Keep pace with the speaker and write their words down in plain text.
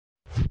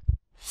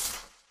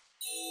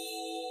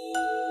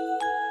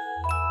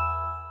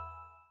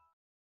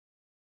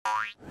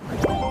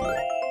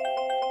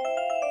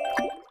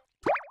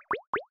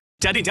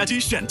家电家居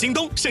选京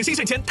东，省心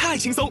省钱太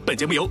轻松。本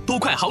节目由多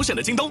快好省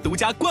的京东独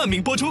家冠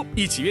名播出。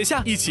一起月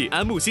下，一起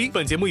安慕希。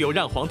本节目由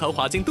让黄桃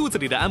滑进肚子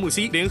里的安慕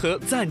希联合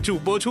赞助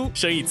播出。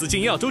生意资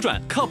金要周转，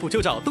靠谱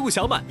就找杜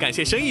小满。感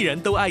谢生意人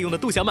都爱用的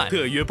杜小满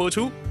特约播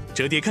出。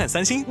折叠看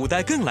三星，5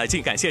代更来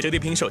劲。感谢折叠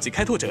屏手机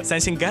开拓者三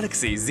星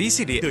Galaxy Z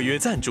系列特约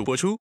赞助播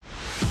出。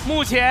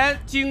目前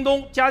京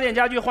东家电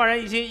家居焕然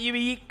一新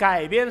1v1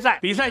改编赛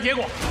比赛结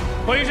果：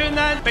回春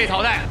丹被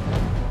淘汰，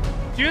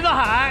橘子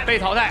海被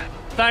淘汰。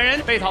散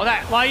人被淘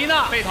汰，瓦伊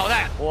娜被淘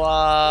汰。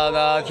我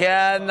的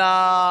天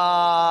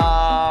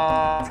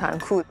哪！残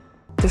酷，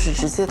就是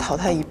直接淘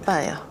汰一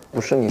半呀！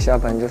不是你下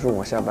班就是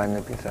我下班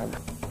的比赛吧？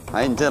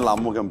哎，你这栏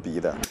目跟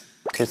逼的，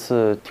这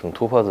次挺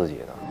突破自己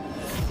的。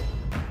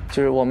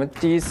就是我们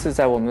第一次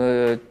在我们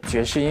的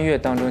爵士音乐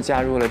当中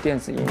加入了电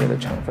子音乐的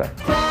成分。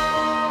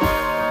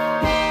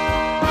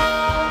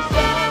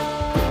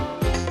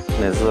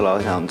每次老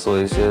想做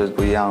一些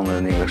不一样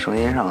的那个声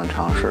音上的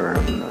尝试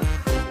什么的。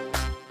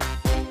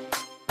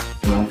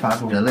能发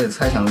出人类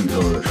猜想宇宙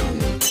的声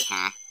音。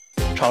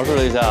尝试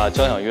了一下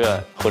交响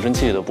乐合成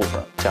器的部分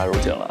加入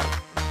进来。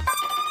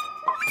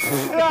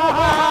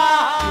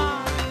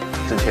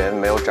之前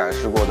没有展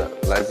示过的，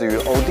来自于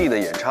欧弟的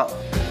演唱。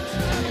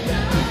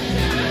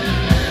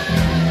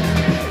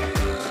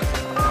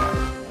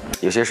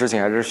有些事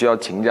情还是需要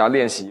勤加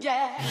练习，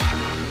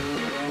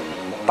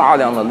大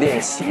量的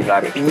练习来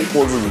逼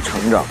迫自己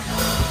成长。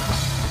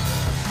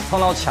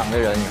碰到强的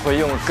人，你会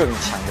用更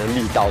强的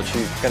力道去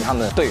跟他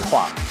们对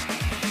话。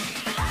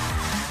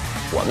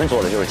我们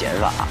做的就是减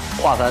法，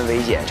化繁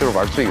为简，就是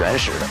玩最原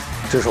始的。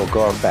这首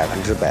歌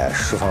100%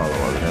释放了我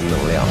们的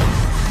能量，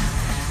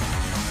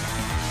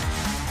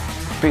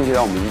并且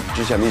让我们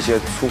之前的一些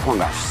粗犷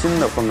感、新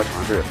的风格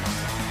尝试。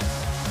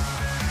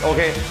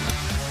OK，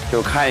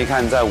 就看一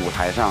看在舞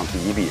台上比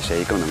一比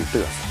谁更能嘚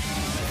瑟。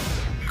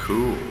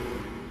Cool。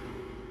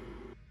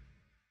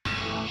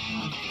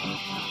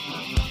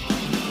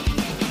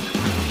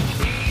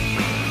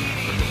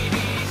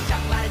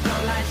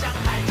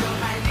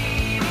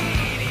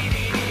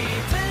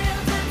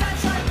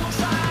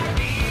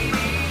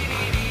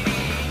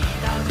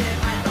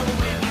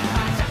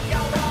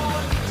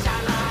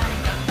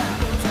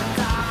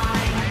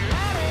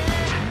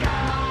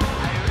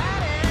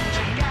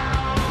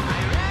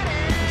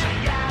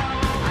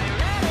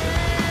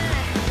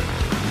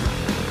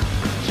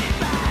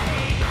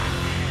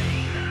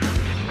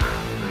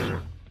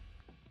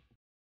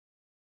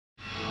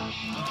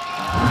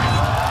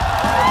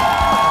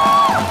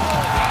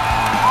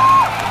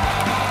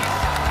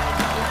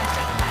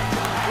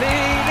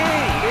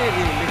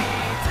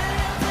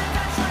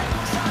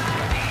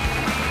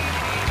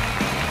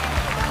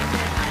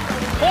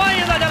欢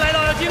迎大家来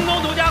到京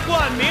东独家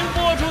冠名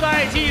播出的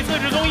iQIYI自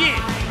制综艺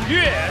《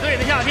乐队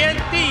的夏天》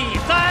第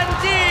3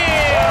季。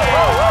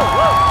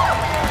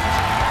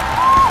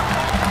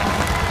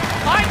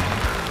来，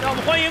让我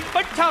们欢迎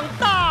本场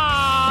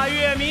大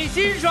乐迷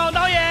辛爽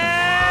导演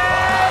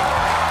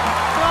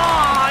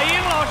那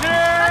英老师，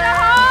大家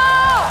好；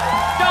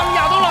张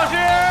亚东老师，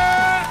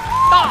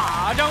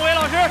大张伟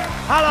老师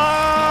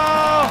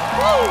 ，Hello。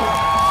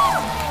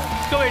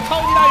各位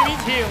超级大乐迷，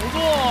请坐。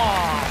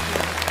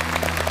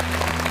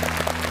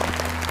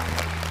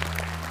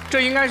这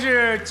应该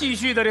是继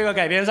续的这个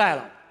改编赛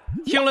了。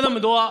听了那么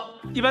多，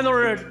一般都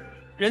是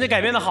人家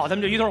改编的好，他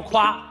们就一通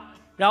夸；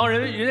然后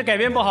人家改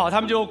编不好，他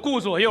们就顾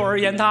左右而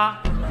言他，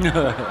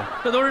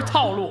这都是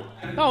套路。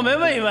那我们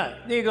问一问，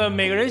那个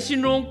每个人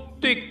心中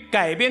对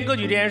改编歌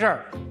曲这件事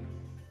儿，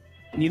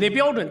你那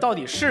标准到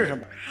底是什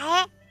么？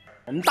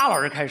我们大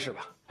老师开始吧。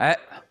哎，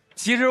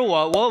其实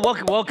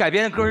我改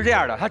编的歌是这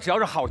样的，它只要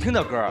是好听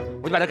的歌，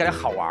我就把它改成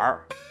好玩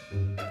儿。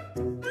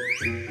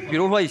比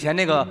如说以前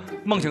那个《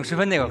梦醒时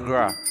分》那个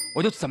歌，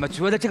我就怎么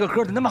觉得这个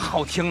歌怎么那么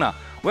好听呢？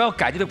我要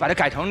改就把它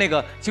改成那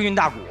个京韵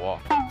大鼓。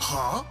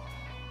好，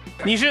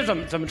你是怎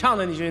么唱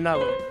的？你京韵大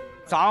鼓？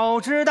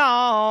早知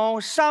道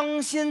伤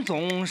心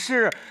总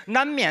是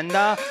难免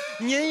的，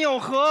您又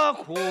何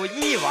苦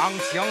一往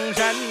情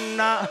深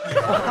呢？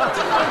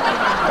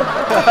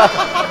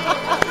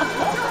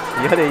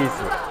有点意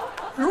思。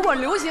如果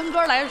流行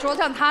歌来说，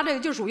像他这个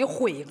就属于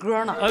毁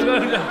歌呢。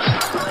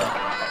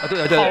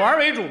对，好玩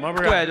为主嘛，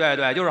不是？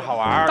对，就是好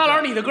玩。大佬，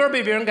你的歌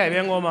被别人改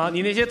编过吗？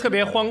你那些特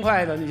别欢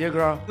快的那些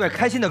歌？对，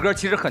开心的歌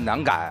其实很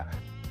难改。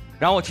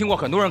然后我听过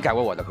很多人改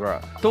过我的歌，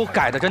都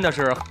改的真的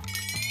是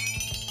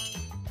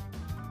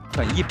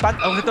很一般，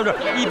都是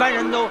一般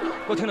人都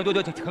听着都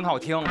很好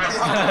听。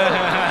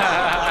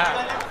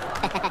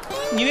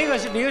你那个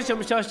什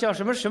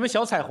么什么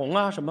小彩虹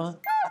啊？什么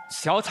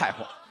小彩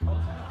虹？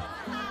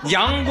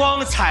阳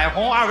光彩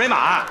虹二维码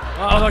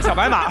啊，不是小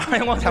白马，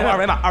阳光彩虹二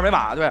维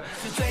码，对。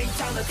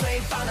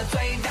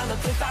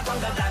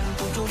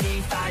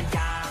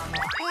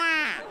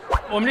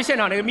我们这现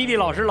场这个MIDI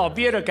老师老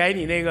憋着改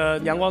你那个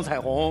阳光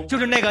彩虹，就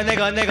是那个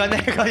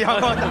阳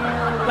光。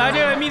来，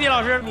这位MIDI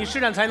老师，你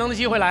施展才能的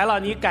机会来了，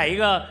你改一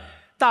个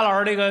大老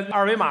师这个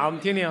二维码，我们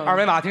听听。二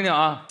维码听听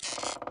啊。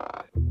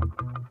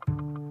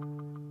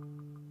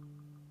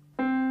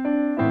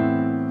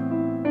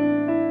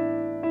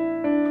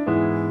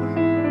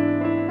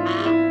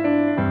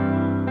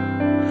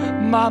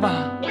妈妈，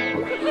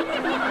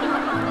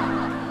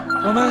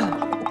我们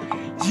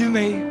因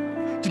为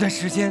这段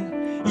时间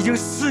已经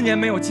4年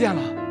没有见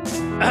了。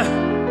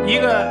一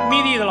个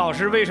MIDI的老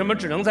师为什么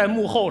只能在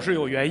幕后是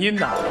有原因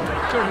的，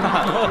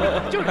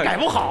就是改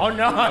不好，你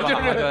知道吗？就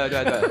是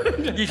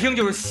对，一听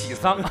就是喜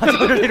丧，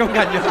就是这种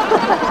感觉。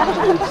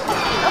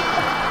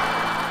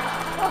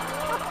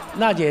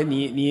娜姐，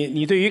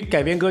你对于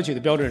改编歌曲的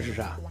标准是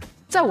啥？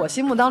在我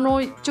心目当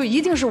中，就一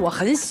定是我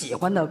很喜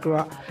欢的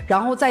歌，然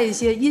后在一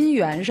些音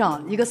源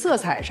上、一个色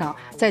彩上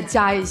再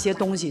加一些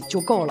东西就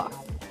够了。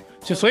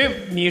所以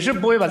你是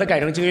不会把它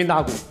改成京韵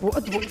大鼓？不，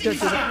这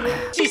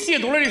既亵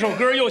渎了这首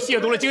歌，又亵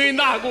渎了京韵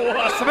大鼓。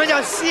什么叫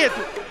亵渎？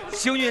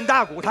京韵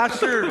大鼓它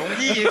是种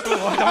艺术，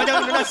怎么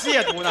叫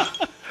亵渎呢？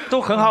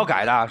都很好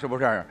改的，是不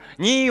是？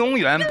你永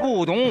远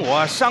不懂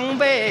我伤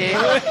悲，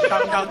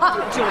当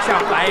就像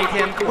白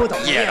天不懂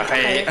夜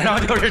黑，然后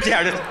就是这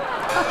样的。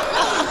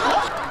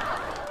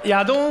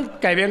亚东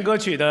改编歌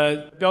曲的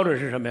标准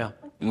是什么呀？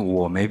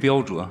我没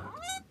标准，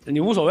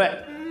你无所谓。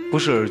不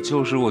是，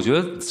就是我觉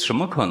得什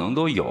么可能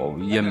都有，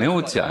也没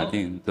有假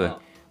定。对，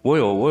我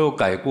有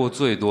改过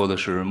最多的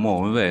是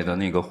莫文蔚的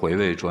那个回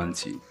味专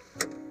辑，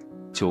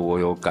就我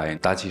有改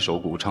打起手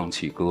鼓唱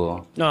起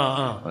歌，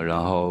然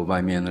后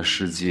外面的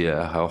世界，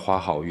还有花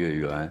好月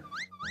圆。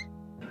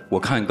我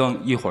看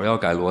一会儿要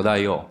改罗大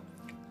佑，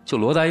就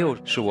罗大佑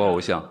是我偶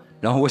像。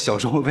然后我小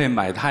时候被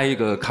买他一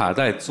个卡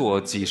带，坐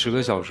几10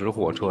个小时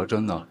火车，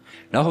真的。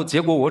然后结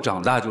果我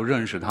长大就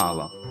认识他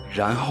了，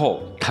然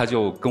后他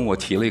就跟我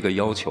提了一个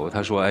要求，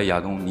他说：“哎，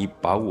亚东，你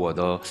把我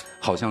的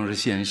好像是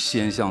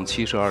现象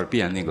72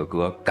变那个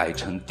歌改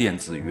成电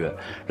子乐，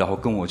然后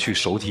跟我去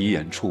首体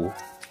演出。”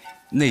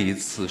那一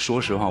次，说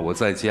实话，我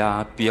在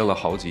家憋了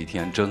好几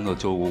天，真的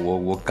就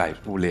我改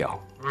不了，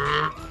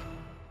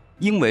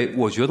因为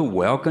我觉得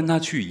我要跟他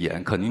去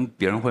演，肯定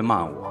别人会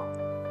骂我，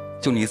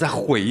就你在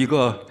毁一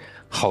个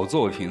好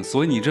作品，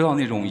所以你知道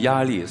那种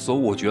压力，所以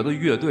我觉得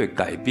乐队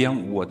改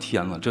编，我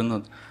天了，真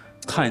的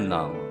太难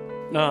了。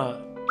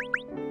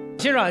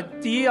欣赏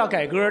第一要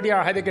改歌，第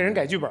二还得给人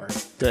改剧本。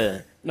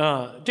对，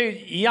这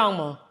一样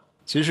吗？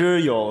其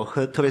实有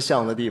特别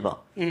像的地方，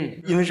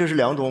因为这是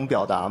2种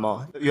表达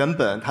嘛。原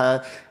本他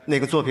那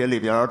个作品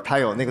里边，他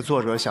有那个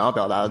作者想要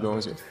表达的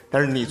东西，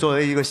但是你作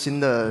为一个新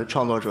的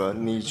创作者，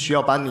你需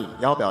要把你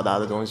要表达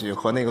的东西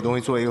和那个东西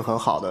做一个很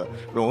好的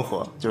融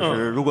合，就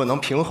是如果能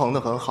平衡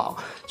的很好，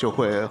就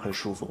会很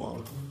舒服。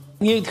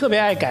你特别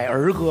爱改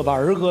儿歌，把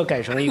儿歌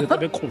改成一个特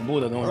别恐怖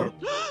的东西。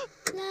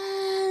蓝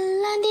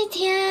蓝的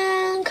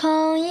天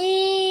空，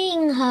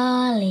银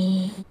河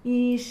里，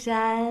一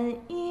闪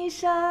一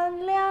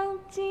闪亮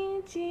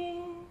晶晶。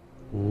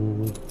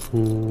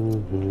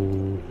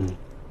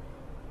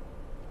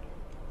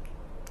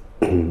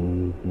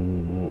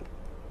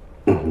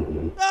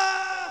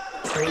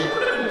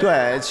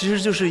对，其实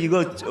就是一个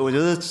我觉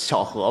得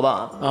巧合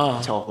吧，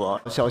巧合。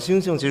小星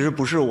星其实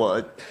不是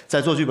我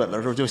在做剧本的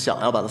时候就想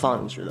要把它放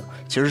进去的，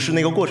其实是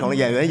那个过程，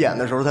演员演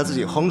的时候他自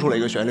己哼出了一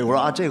个旋律，我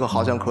说这个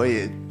好像可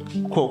以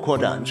扩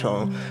展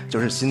成就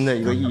是新的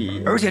一个意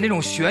义。而且那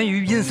种悬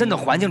于阴森的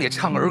环境里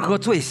唱儿歌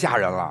最吓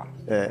人了。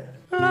对。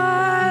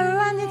蓝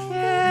蓝的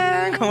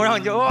天空，然后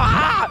你就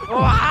哇，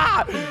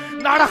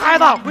哪儿的孩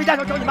子，回家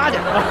找你妈去。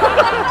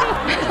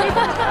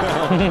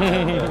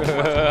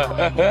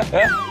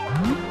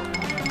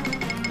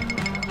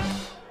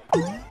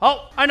好，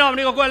按照我们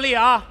这个惯例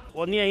啊，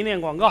我念一念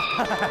广告。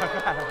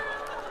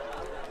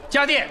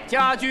家电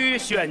家居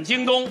选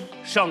京东，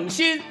省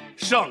心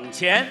省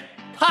钱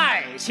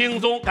太轻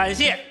松。感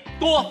谢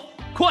多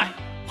快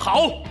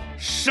好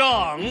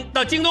省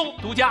的京东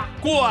独家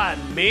冠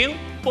名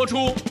播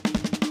出。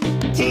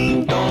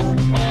京东，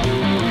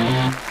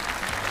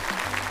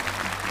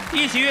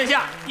一起月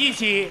下，一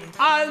起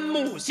安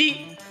慕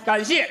希。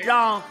感谢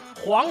让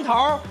黄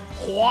桃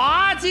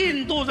滑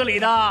进肚子里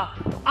的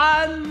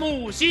安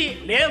慕希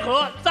联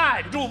合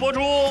赞助播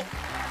出。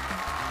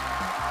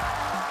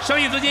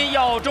生意资金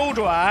要周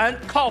转，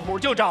靠谱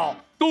就找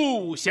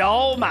杜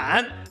小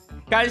满。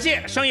感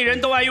谢生意人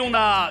都爱用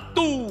的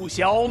杜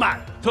小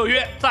满特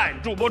约赞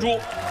助播出。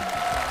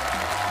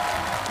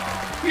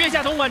月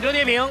下同款折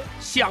叠屏，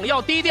想要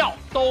低调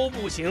都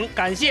不行。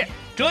感谢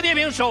折叠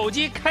屏手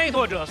机开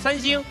拓者三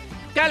星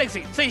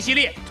Galaxy Z 系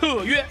列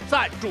特约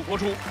赞助播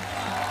出。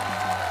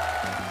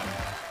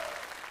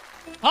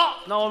好，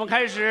那我们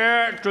开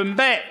始准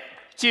备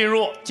进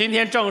入今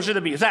天正式的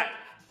比赛。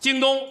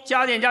京东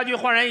家电家居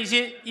焕然一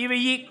新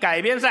1v1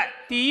改编赛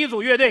第一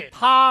组乐队，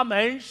他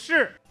们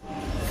是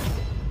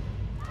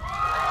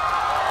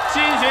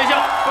新学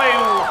校废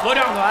物合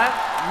唱团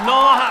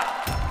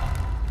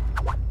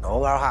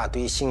NOHA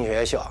对新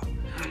学校，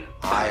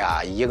哎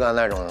呀，一个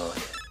那种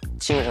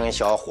精神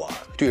小伙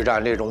对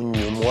战这种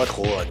女魔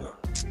头。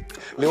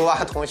刘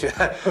娃同学，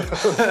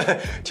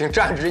请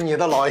站直你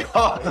的老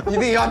腰，一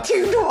定要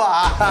挺住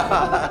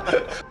啊！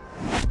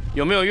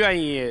有没有愿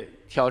意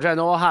挑战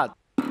NOHA？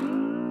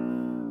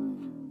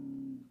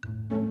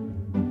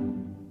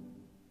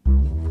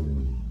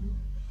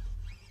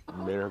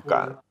 没人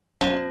敢。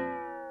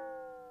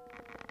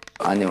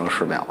安静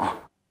10秒，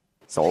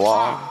走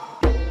啊！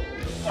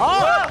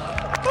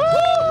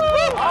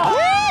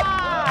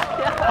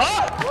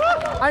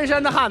鞍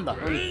山的汉子。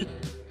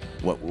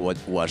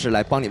我是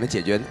来帮你们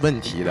解决问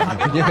题的，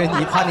因为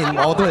你怕你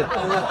矛盾。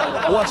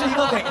我是一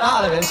个伟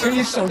大的人，请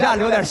你手下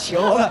留点情。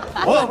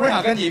我可不是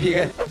想跟你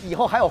PK。以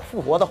后还有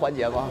复活的环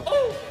节吗？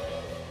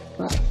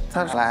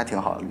他说来还挺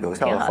好的，有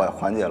效的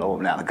缓解了我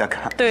们俩的尴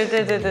尬。对，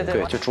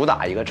就主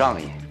打一个仗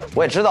义。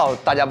我也知道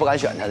大家不敢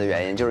选他的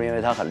原因，就是因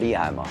为他很厉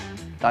害嘛。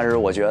但是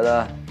我觉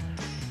得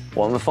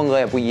我们风格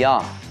也不一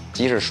样，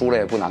即使输了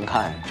也不难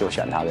看，就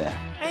选他呗。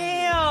哎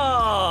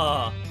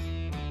呀，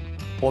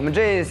我们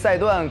这赛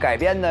段改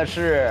编的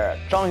是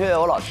张学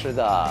友老师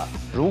的《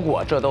如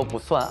果这都不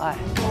算爱》。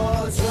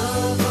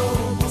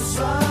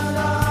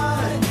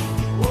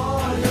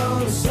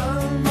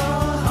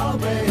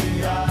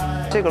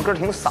这个歌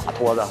挺洒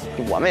脱的，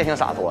我们也挺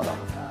洒脱的。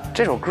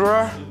这首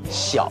歌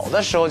小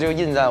的时候就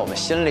印在我们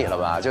心里了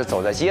吧，就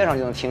走在街上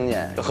就能听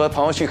见。和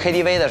朋友去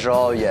KTV 的时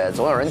候也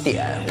总有人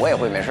点，我也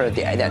会没事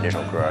点一点这首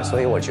歌，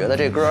所以我觉得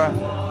这歌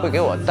会给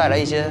我带来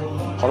一些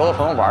好多和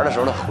朋友玩的时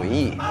候的回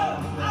忆。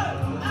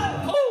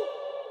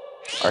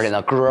而且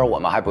呢，歌我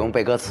们还不用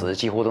背歌词，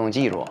几乎都能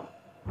记住。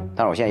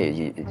但是我现在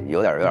也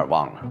有点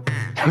忘了，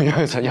有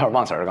点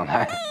忘词儿。刚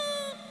才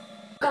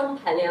刚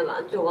排练完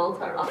就忘词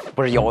儿了。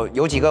不是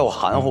有几个我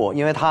含糊，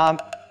因为他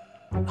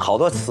好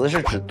多词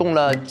是只动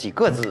了几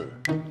个字，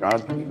然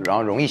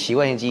后容易习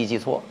惯性记忆记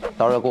错。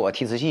到时候给我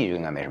提词器就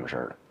应该没什么事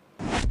儿了。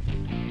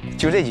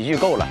就这几句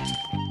够了。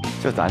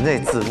就咱这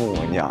字幕，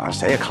你讲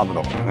谁也看不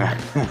懂。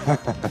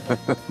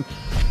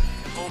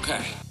OK。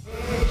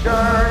这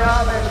儿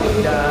要被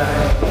期待，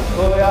不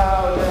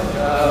要真正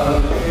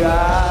去爱。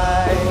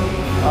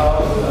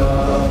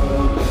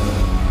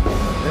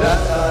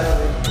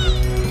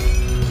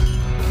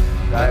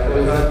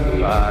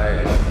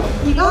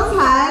你刚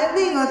才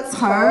那个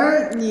词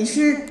儿你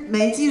是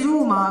没记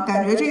住吗？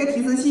感觉这个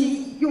提词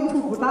器用处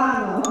不大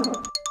呢。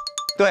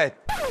对，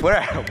不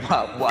是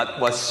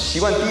我习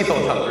惯低头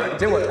唱歌，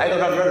结果抬头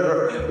唱歌的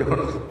时候，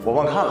我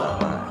忘看了。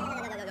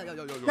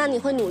那你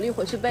会努力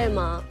回去背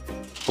吗？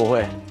不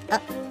会。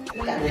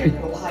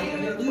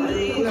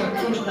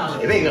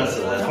没背歌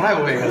词，从来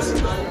不背歌词。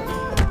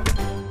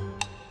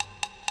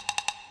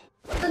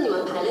那你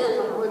们排练的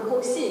时候会抠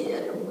细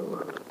节什么的吗？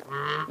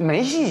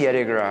没细节，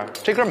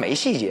这歌没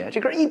细节，这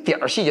歌一点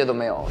细节都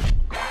没有。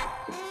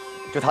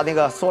就他那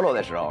个 solo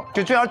的时候，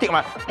就这样顶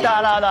嘛，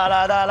哒啦哒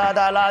啦哒啦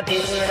哒啦，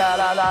滴啦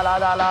啦啦啦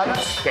啦啦，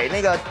给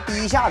那个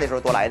第一下的时候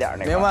多来一点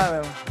那个。明白。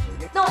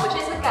那我们这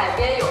次改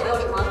编有没有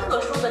什么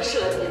特殊的设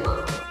计吗？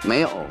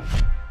没有。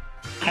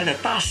还得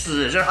大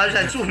师，这是鞍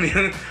山著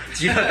名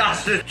吉他大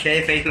师田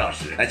一飞老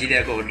师，他今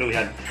天给我们录一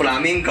下弗拉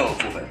明戈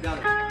部分。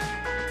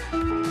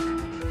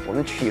我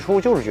们起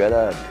初就是觉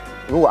得，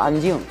如果安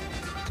静，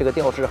这个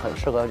调式很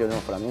适合就那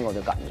种弗拉明戈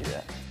的感觉。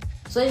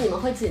所以你们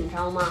会紧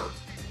张吗？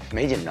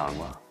没紧张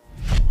过。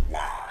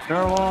是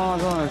我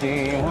自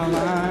己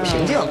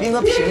平静，斌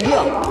哥平静，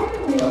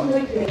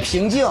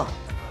平静，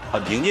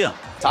很平静。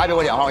咋也别跟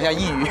我讲话，我现在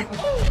抑郁。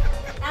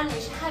那你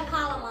是害怕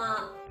了吗？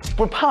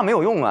不是怕没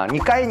有用啊！你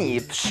该你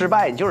失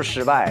败，你就是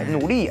失败，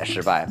努力也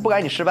失败；不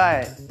该你失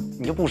败，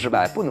你就不失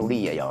败，不努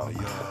力也赢，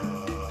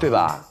对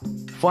吧？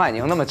冯海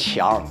宁那么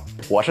强，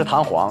我是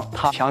弹簧，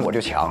他强我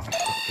就强。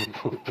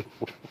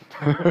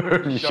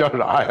你笑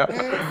啥呀？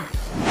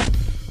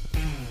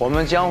我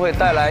们将会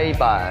带来一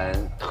版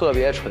特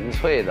别纯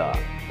粹的《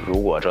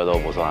如果这都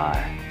不算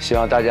爱》，希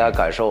望大家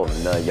感受我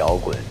们的摇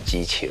滚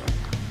激情。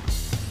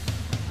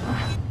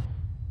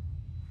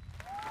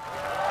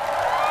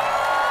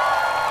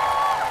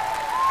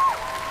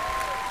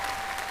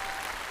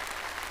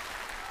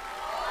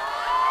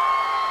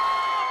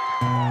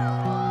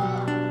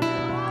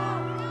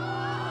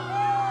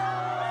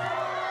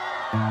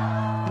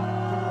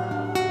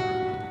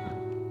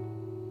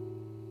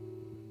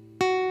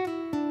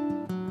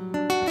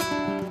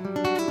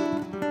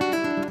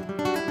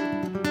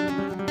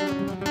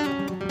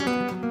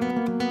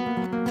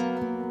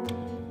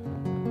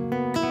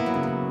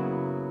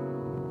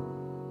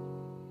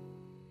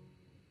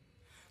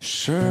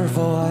是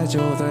否爱就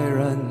得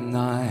忍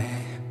耐，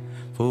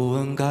不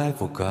问该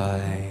不该，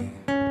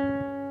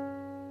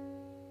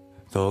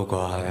都怪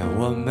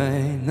我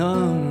没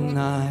能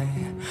耐，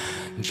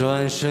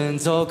转身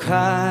走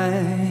开。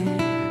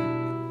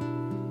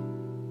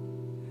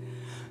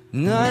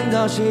难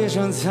道牺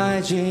牲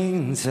才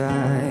精彩，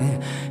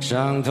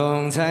伤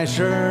痛才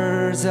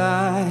实在，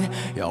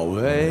要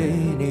为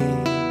你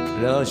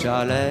流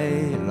下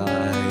泪来，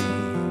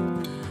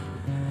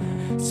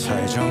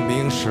才证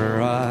明是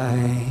爱。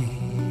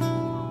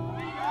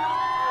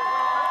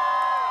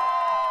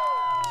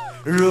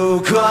如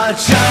果这都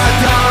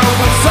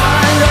不算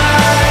爱，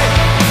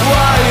我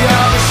有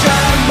什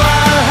么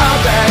好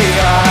悲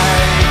哀？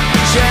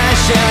谢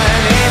谢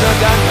你的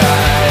感慨，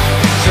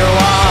是我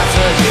自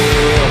己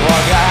活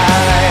该。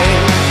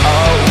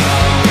Oh no，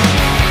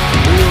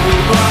 如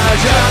果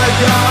这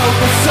都不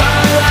算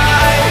爱，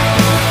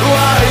我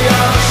有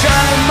什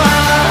么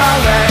好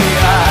悲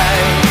哀？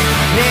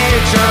你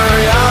只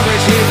要对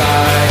期待，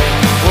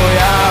不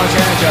要真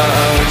正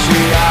去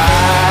爱。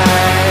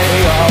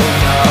Oh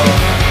no，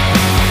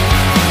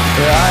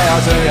 爱要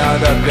怎样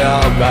的表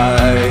白？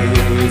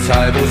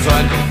才不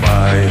算空白。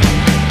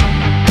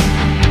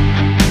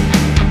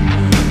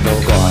都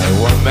怪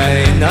我没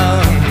能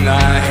耐，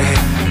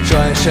转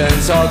身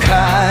走开。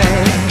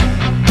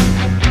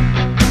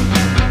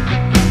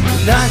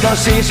难道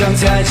牺牲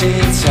才精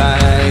彩，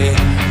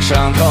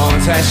伤痛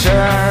才实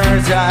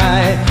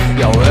在？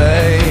要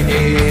为你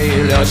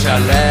流下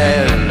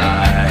泪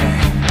来，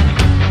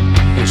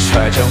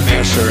才证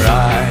明是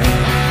爱。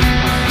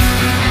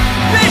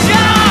别下。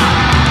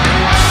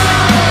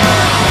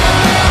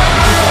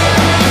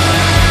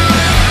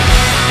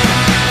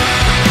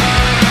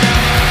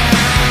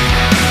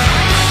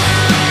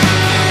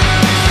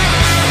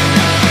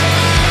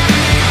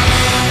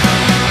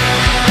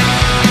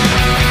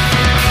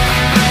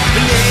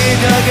你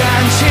的感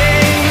情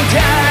带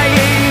一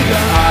个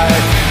爱，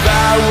把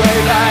未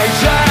来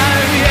转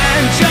眼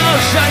就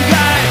闪开，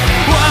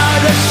我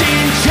的心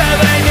却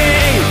为你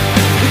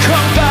空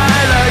白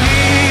了一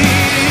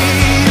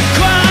块。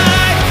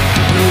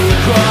如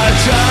果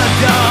这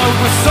都不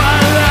算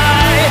爱，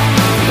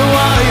我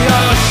有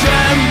什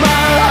么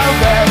好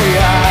悲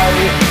哀？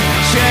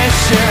谢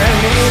谢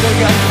你的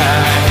感慨，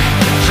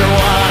是我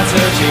自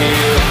己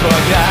活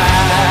该。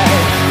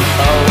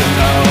Oh no。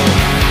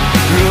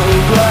如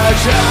果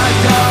这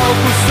都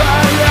不算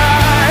爱，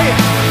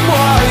我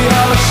有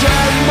什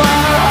么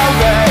好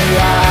悲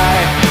哀？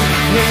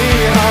你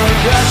好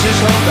的是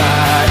崇拜，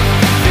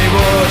你不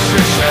是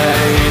谁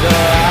的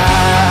爱。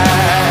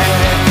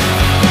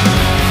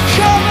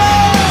Come on！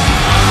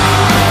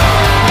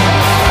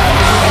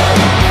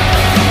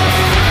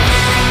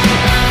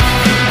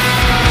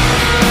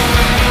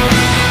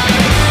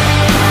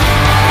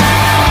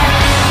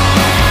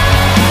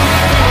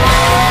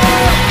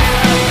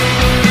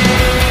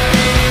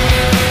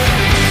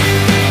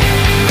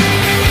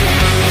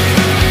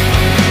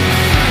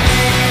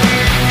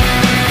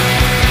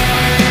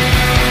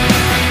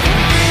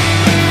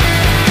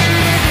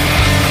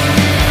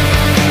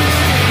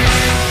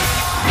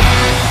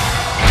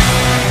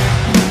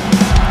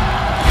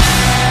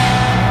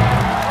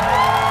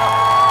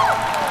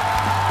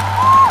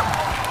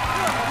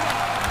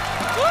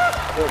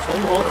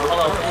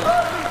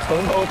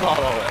 从头到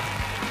尾。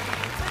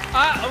哎，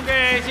我们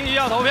给新学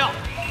校投票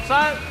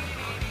，3、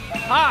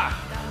2、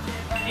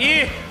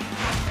1，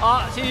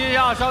好，新学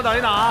校稍等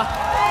一等啊。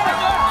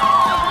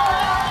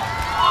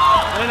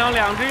等等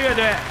，2支乐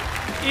队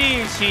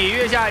一起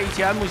月下，一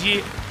起安慕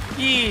希，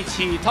一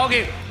起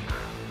talking。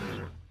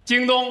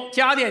京东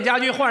家电家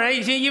居焕然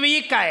一新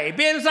1v1改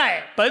编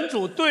赛本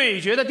组对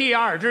决的第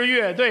2支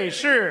乐队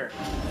是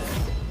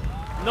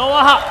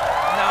Nova。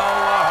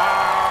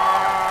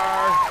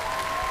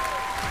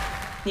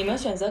你们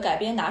选择改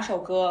编哪首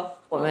歌？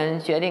我们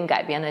决定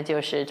改编的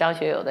就是张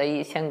学友的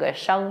1000个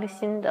伤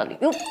心的理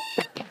由。1000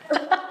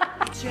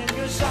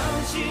个伤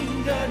心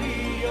的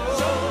理由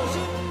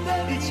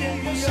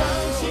，1000个伤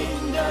心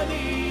的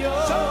理由。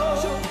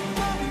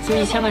就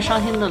1000个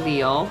伤心的理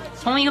由，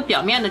从一个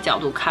表面的角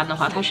度看的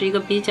话，它是一个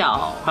比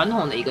较传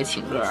统的一个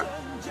情歌，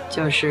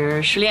就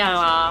是失恋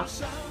啦，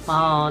然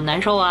后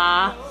难受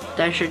啊，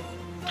但是。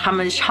他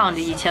们唱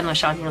这1000个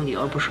伤心的理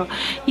由，不是说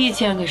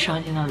1000个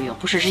伤心的理由，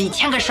不是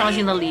1000个伤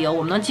心的理由，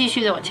我们能继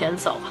续的往前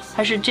走，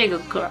它是这个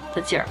歌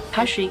的劲儿，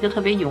它是一个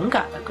特别勇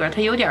敢的歌，它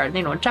有点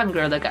那种战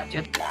歌的感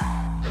觉。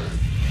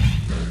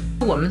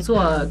我们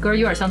做歌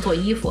有点像做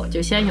衣服，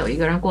就先有一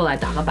个人过来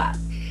打个板，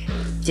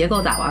结构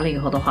打完了以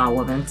后的话，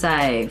我们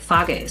再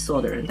发给所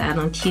有的人，大家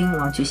能听，然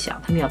后去想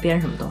他们要编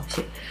什么东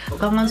西。我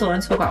刚刚做完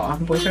初稿，然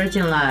后博轩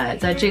进来，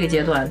在这个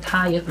阶段，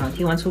他也可能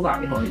听完初稿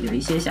以后有一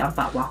些想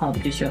法，然后我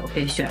们就可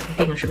以选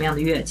定什么样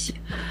的乐器。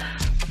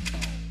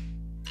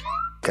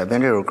改编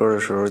这首歌的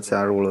时候，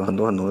加入了很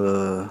多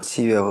的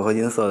器乐和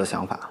音色的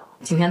想法。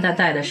今天他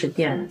带的是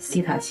电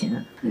西塔琴，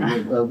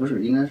不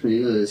是，应该是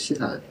一个西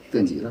塔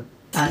电吉他。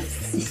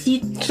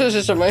这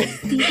是什么？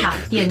西塔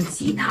电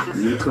吉他，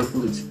一个特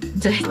殊的琴。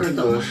对，这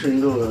个是一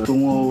个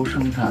中欧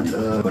生产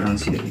的合成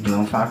器，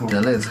能发出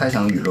人类猜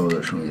想宇宙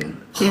的声音。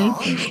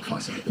放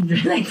心。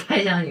人类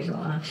猜想宇宙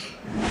啊。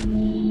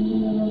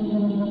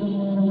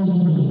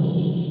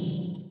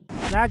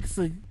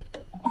Next，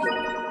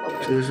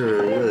 这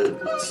是一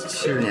个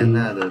70年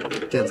代的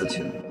电子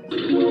琴。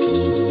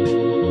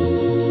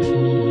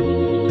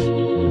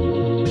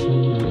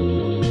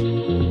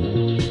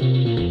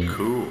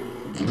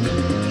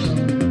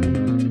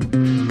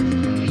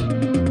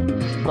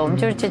我们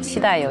就是期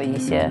待有一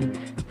些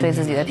对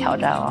自己的挑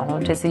战，然后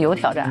这次有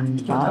挑战，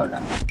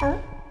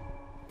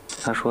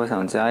他说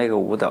想加一个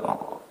舞蹈，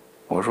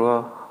我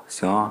说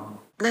行啊。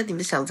那你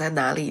们想在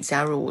哪里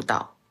加入舞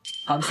蹈？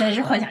好，我们现在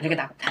是幻想这个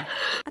大舞台。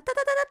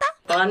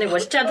完了，那我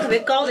是站特别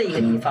高的一个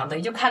地方，等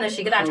于就看的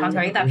是一个大长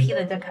条，一个大坯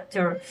子，再看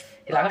就是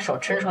2个手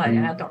抻出来2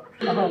下斗，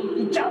然后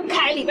一张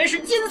开，里面是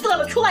金色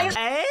的，出来一个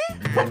哎，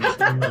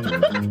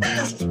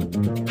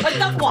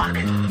当哇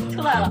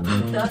出来了，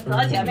走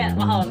到前面，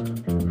然后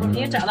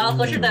你找到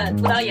合适的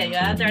舞蹈演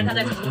员，但是他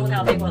在从中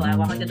跳飞过来，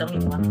然后就等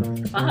你了，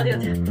然后就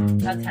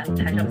到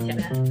台上前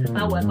面，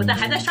然后我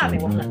还在上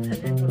面，我很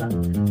认住了。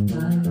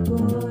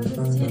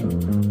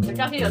就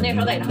张学友那时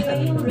候在演唱会。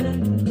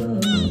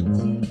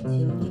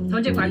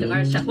们这块整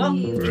个闪光，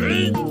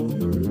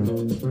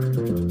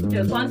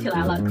这个光起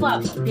来了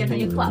 ，club 变成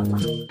一 club 了，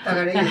大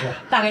概这意思。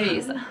大概这意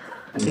思。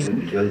这个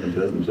你觉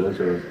得就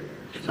是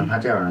像他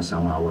这样的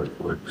想法，我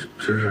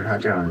支持他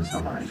这样的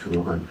想法，你是不是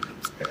会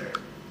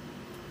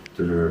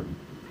就是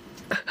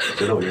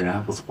觉得我这人还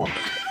不错？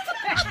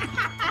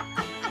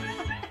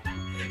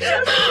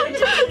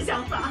这是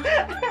想法。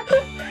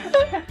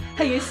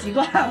他已经习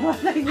惯了，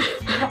他已经习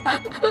惯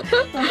了。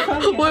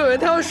我以为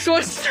他要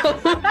说什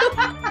么。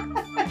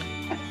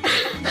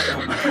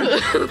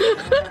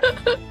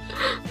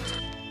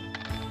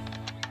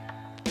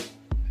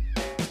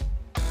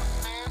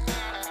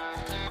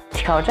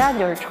挑战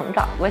就是成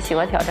长，我喜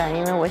欢挑战，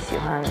因为我喜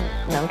欢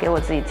能给我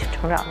自己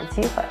成长的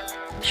机会。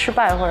失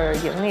败或者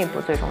盈利不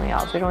最重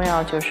要，最重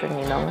要就是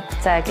你能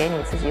再给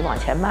你自己往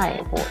前迈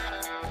一步。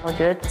我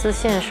觉得自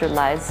信是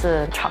来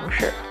自尝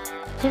试，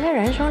因为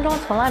人生中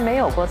从来没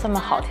有过这么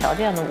好条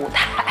件的舞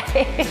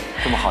台，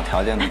这么好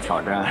条件的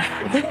挑战。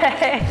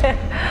对。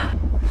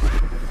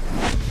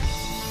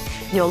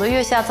有了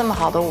月下这么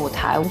好的舞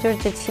台，我们就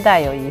是期待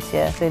有一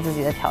些对自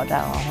己的挑战，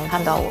然后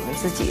看到我们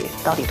自己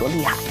到底多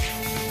厉害。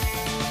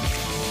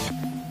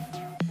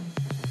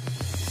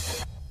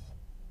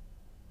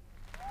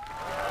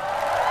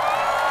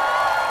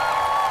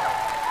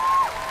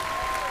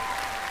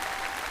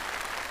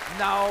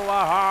Now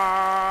a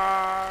heart.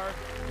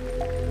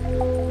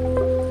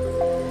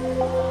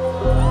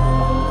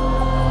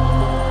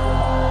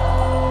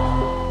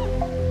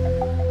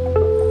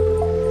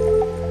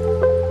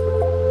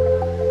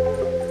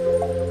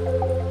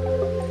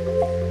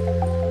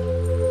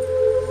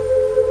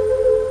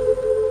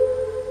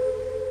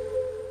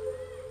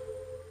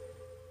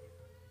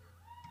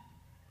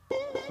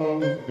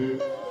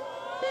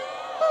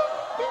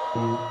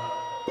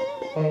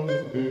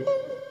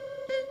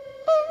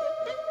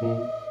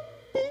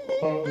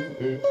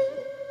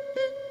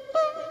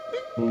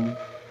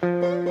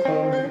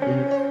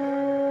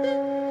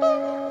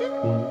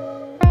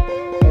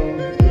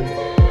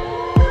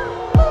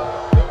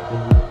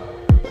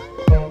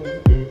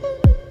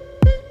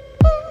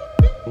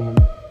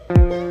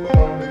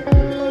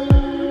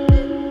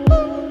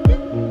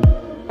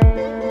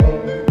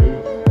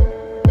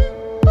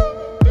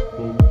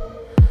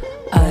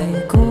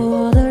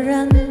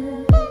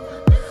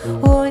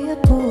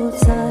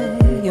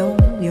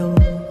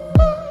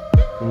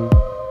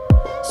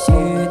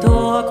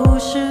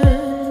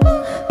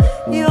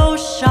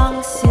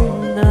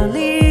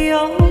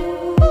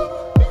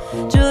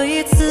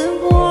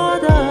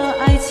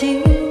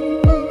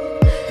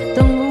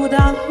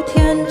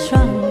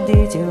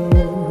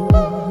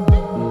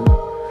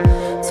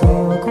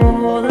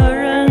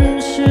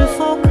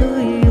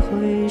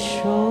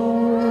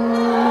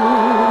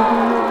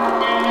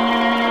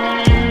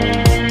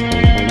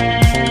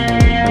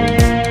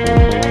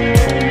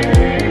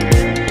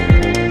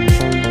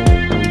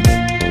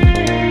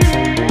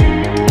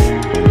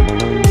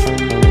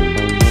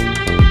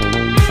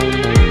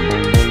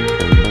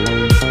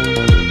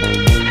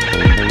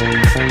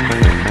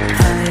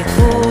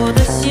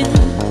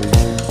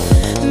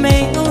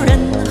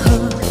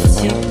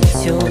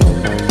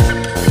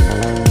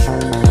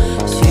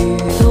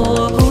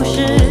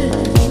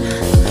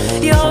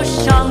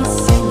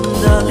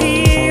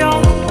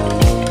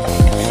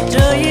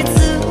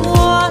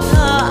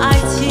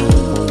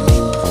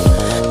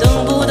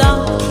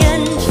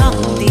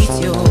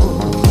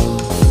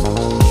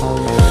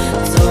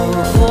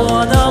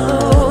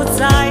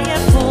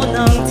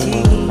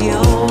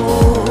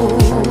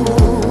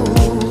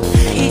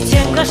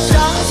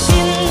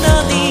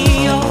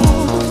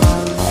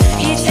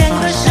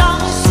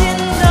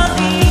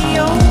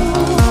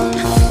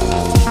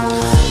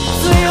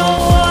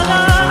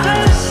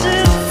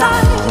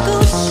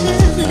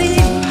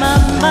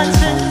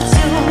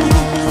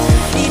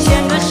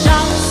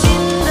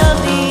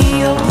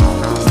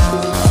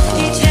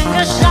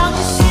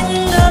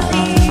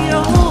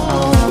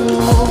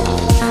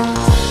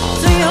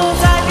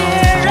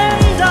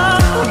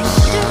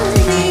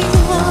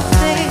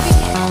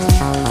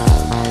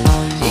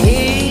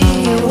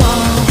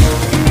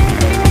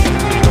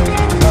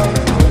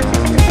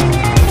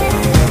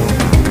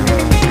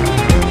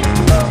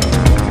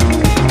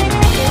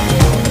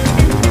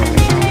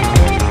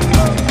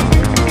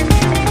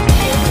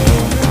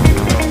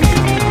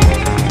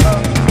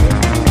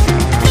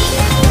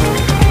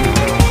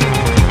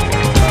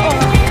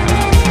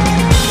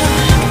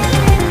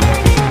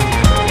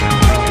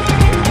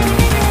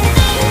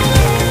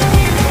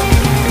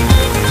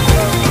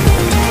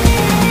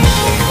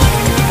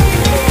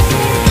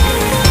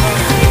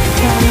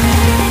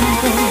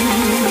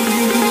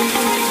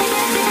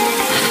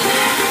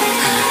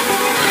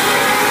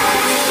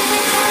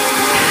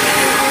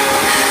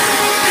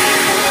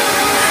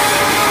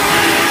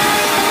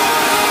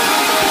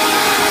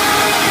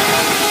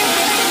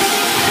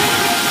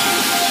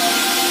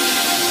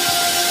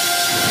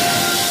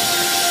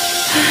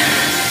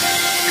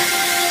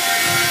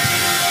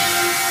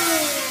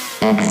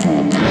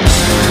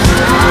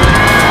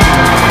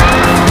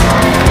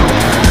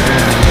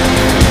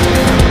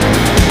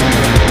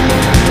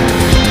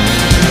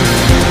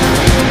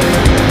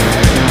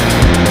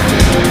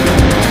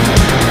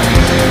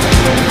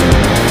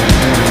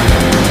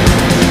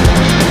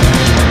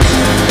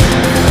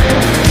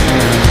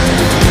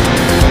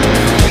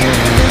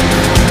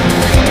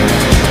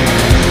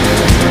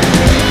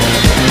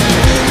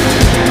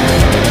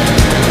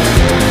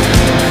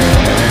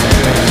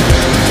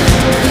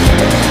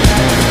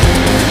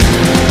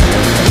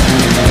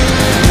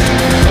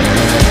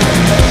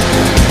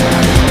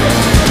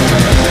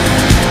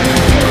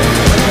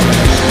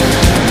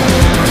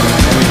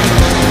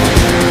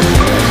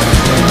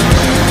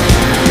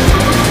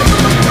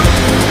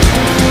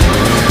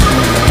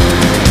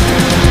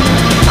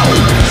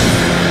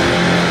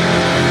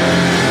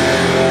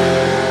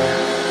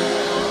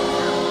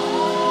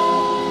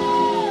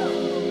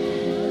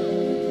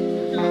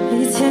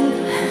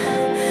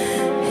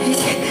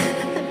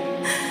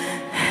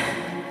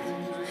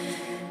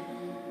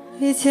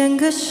 1000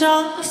个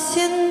伤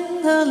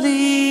心的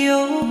理由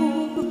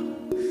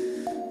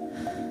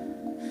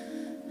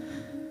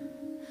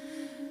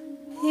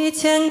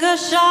，1000个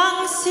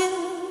伤心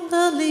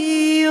的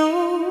理由，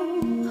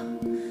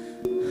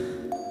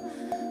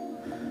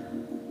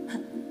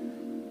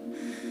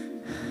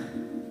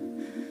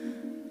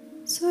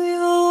最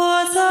后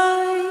我在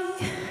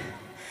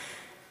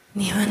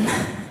你们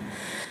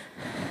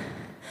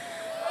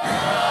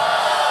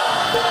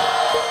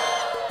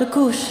的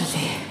故事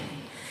里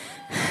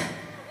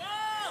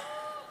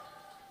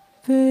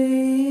被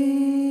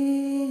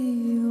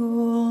赢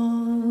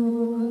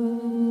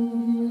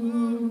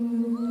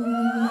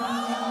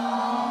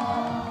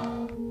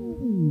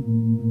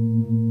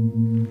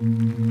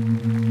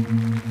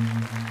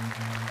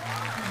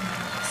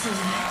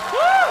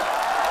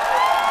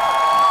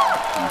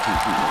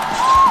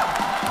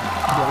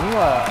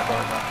了，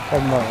太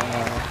猛了！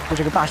这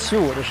是个大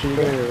秀，这是一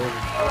个。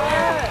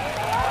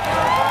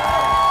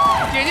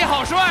姐姐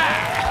好帅！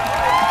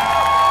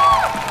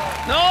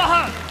能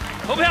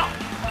投票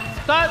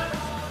，3、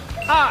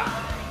2、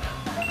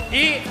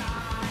1。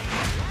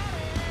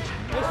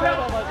没摔着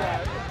吧，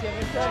姐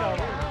没摔着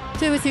吧？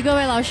对不起各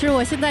位老师，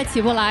我现在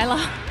起不来了。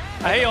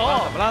哎呦，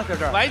怎么了？这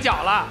是崴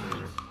脚了。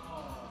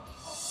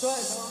摔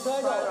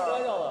着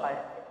了。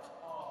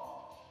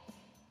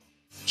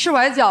是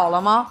崴脚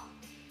了吗？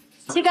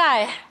膝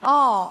盖。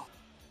哦。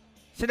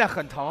现在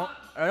很疼，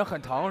人很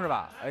疼是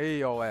吧？哎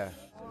呦喂！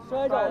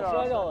摔着了。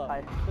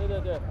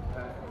对。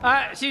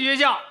哎，新学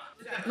校，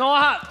诺瓦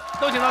汉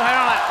都请到台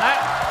上来，来。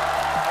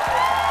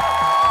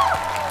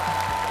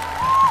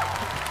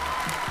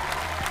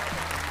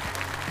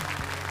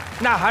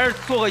那还是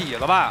坐个椅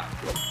子吧，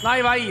拿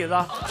一把椅子。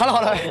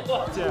好了。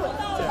姐，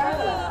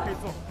可以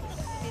坐。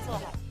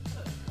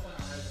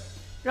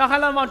让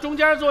汉兰往中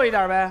间坐一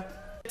点呗。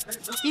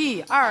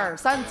1、2、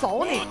3，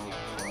走你！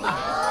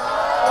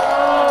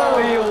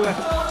哎呦喂，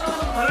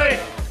好嘞。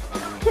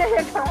谢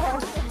谢各位。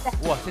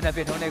哇，现在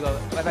变成那个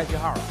WiFi 信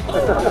号了。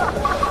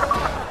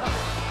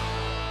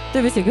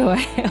对不起各位，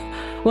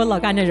我老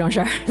干这种事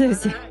儿，对不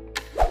起。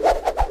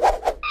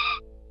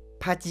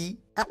啪叽。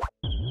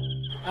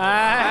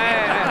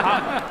哎，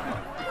好，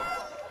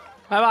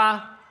来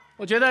吧。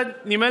我觉得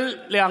你们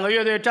2个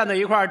乐队站在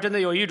一块儿，真的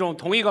有一种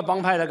同一个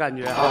帮派的感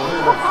觉啊。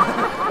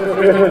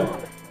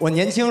我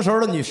年轻时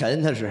候的女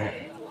神，她是。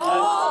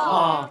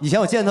啊，以前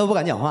我见她不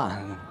敢讲话。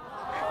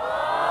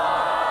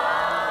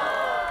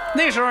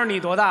那时候你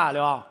多大，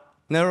刘傲？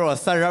那时候我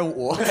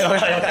32.5。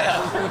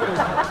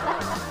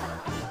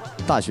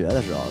大学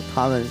的时候，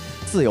他们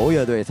自由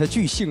乐队，她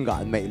巨性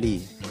感美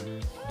丽。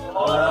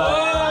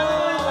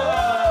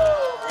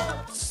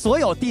所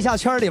有地下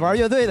圈里玩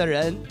乐队的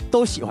人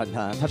都喜欢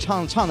她，她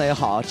唱的也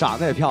好，长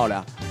得也漂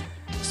亮，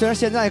虽然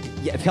现在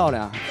也漂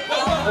亮。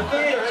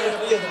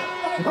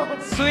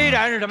虽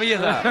然是什么意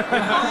思？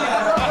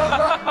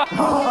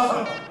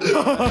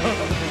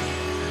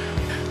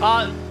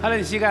啊，海伦，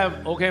你膝盖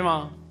OK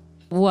吗？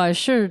我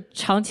是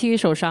长期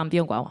受伤，不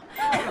用管我。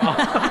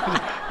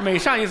每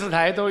上一次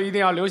台都一定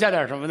要留下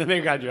点什么的那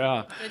个感觉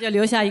啊。这就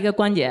留下一个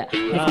观点。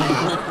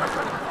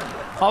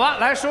好吧，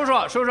来说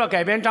说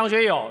改编张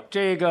学友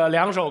这个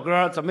2首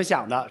歌怎么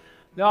想的？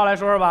刘傲来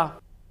说说吧。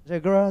这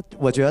歌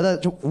我觉得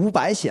就伍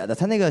佰写的，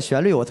他那个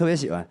旋律我特别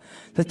喜欢，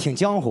他挺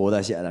江湖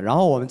的写的。然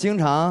后我们经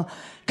常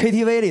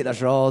KTV 里的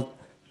时候，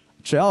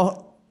只要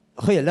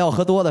喝饮料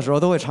喝多的时候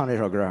都会唱这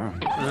首歌。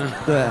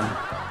对，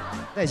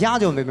在家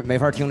就没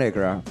法听这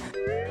歌，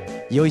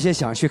有一些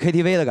想去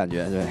KTV 的感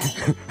觉。对，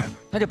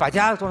那就把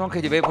家做成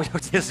KTV 不就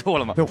结束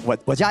了吗？就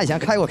我家以前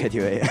开过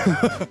KTV，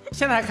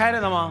 现在还开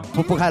着呢吗？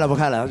不开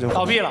了，就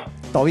倒闭了。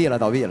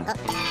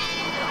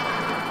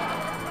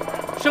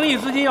生意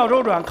资金要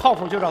周转，靠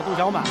谱就找杜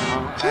小满啊！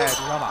哎，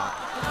杜小满。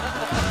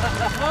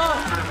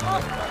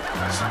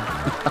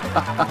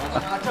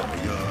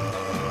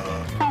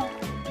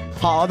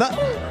好的，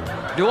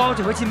刘傲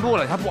这回进步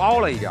了，他不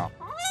凹了已经。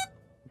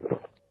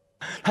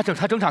他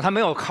整场他没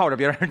有靠着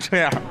别人这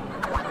样。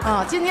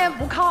啊，今天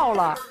不靠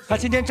了。他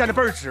今天站得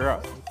倍儿直。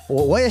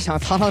我也想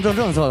堂堂正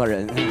正做个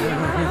人，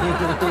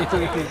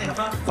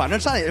反正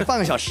站也是半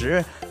个小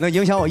时，能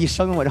影响我一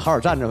生，我就好好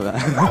站着呗。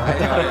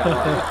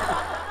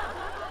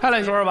快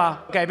来说说吧，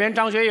改编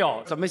张学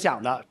友怎么想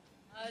的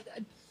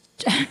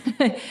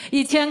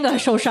？1000个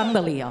受伤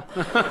的理由。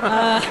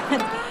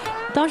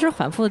当时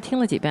反复听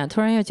了几遍，突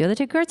然又觉得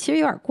这歌其实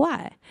有点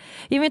怪，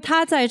因为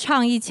他在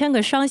唱1000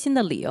个伤心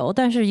的理由，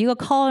但是一个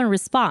call and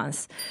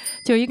response，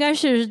 就应该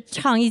是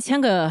唱1000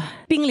个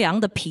冰凉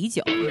的啤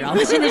酒，你知道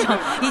吗？是那种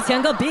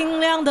1000个冰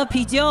凉的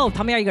啤酒，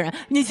旁边一个人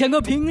1000个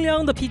冰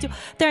凉的啤酒，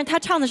但是他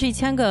唱的是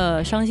1000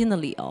个伤心的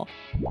理由。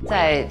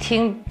在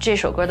听这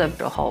首歌的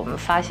时候，我们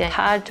发现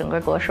他整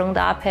个和声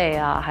搭配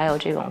啊，还有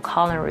这种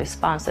call and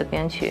response 的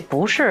编曲，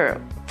不是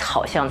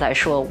好像在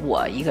说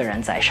我一个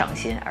人在伤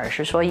心，而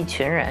是说一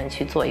群人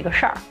去做一个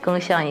事儿，更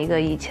像一个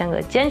1000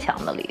个坚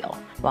强的理由。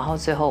然后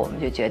最后我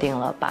们就决定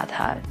了把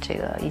它这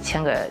个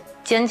1000个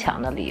坚强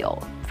的理由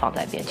放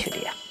在编曲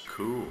里。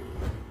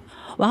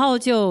然后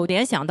就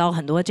联想到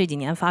很多这几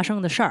年发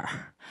生的事儿，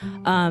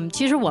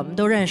其实我们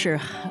都认识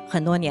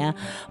很多年，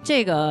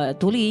这个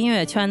独立音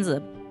乐圈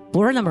子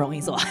不是那么容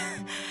易做。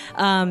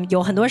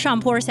有很多上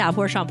坡下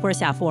坡上坡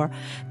下坡，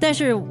但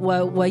是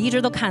我一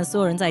直都看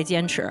所有人在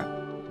坚持。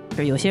就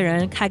是有些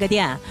人开个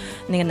店，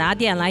那个拿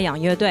店来养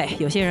乐队；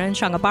有些人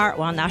上个班，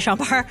然后拿上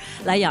班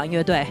来养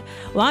乐队；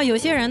然后有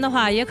些人的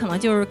话，也可能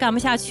就是干不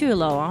下去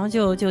了，然后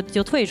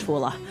就退出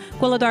了。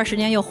过了段时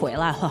间又回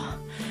来了，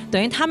等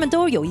于他们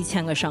都有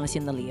1000个伤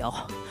心的理由，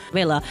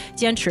为了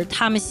坚持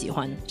他们喜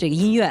欢这个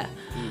音乐。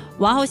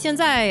然后现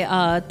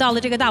在到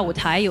了这个大舞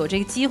台，有这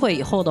个机会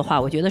以后的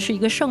话，我觉得是一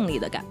个胜利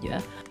的感觉。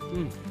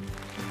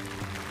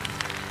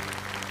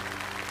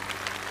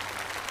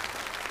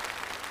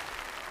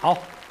好，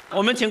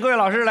我们请各位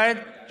老师来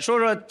说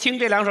说听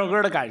这2首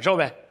歌的感受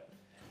呗。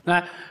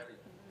来，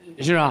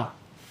学长。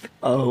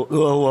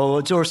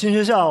我就是新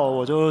学校，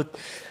我就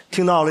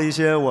听到了一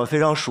些我非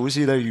常熟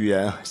悉的语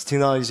言，听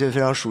到一些非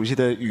常熟悉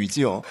的语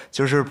境。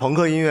就是朋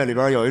克音乐里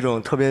边有一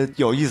种特别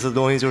有意思的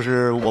东西，就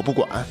是我不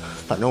管，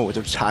反正我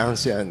就插上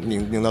线，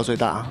拧到最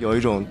大，有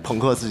一种朋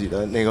克自己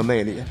的那个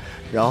魅力。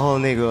然后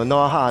那个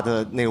Noah Hart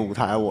的那个舞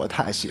台我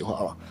太喜欢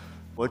了。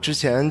我之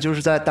前就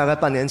是在大概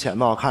半年前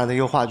吧，我看了一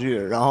个话剧，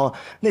然后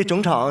那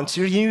整场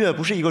其实音乐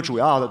不是一个主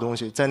要的东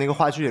西，在那个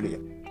话剧里，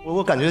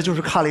我感觉就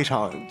是看了一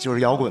场就是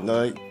摇滚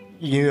的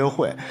音乐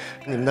会。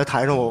你们在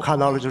台上我看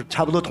到了就是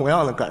差不多同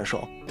样的感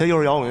受，它又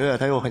是摇滚乐，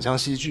它又很像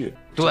戏剧，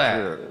对，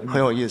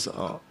很有意思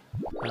啊。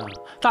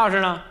大老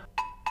师呢？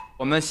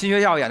我们新学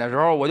校演的时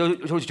候，我就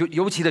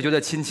尤其的觉得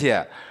亲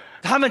切。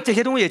他们这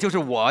些东西就是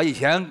我以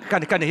前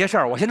干这些事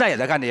儿，我现在也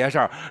在干这些事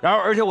儿，然后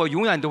而且我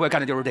永远都会干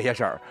的就是这些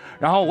事儿，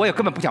然后我也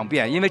根本不想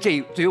变，因为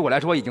这对于我来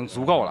说已经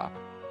足够了。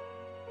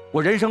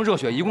我人生热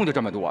血一共就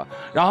这么多，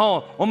然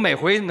后我每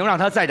回能让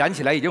它再燃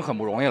起来已经很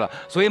不容易了，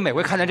所以每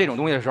回看见这种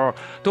东西的时候，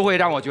都会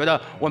让我觉得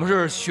我们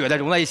是血在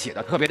融在一起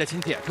的，特别的亲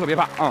切，特别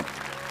棒。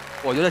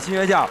我觉得新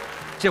学校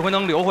这回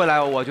能留回来，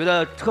我觉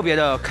得特别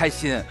的开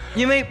心，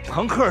因为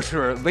朋克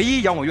是唯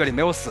一摇滚乐里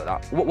没有死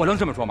的，我能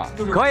这么说吗？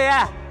就是可以。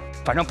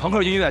反正朋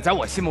克音乐在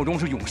我心目中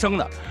是永生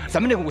的，咱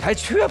们这个舞台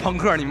缺朋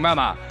克，你明白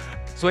吗？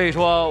所以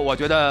说，我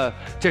觉得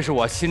这是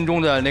我心中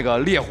的那个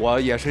烈火，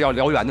也是要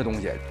燎原的东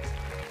西。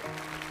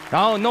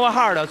然后 Noah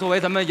Hart 作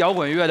为咱们摇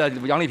滚乐的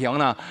杨丽萍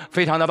呢，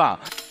非常的棒。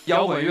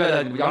摇滚乐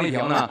的杨丽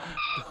萍呢，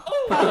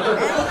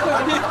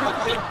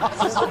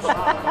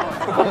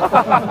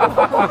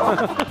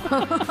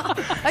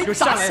哎，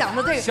咋想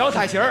的这个小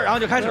彩旗儿，然后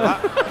就开始了。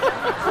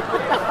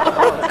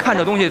看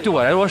这东西对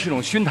我来说是一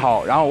种熏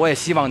陶，然后我也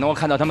希望能够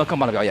看到他们更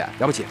棒的表演，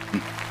了不起。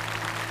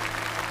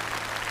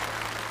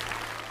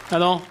大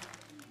东，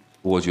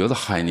我觉得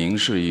海宁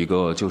是一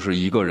个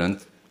人，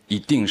一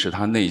定是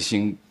他内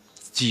心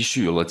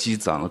积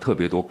攒了特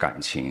别多感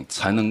情，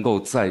才能够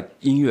在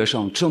音乐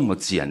上这么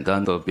简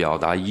单的表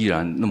达，依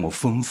然那么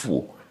丰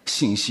富，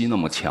信息那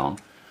么强。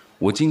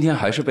我今天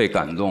还是被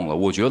感动了。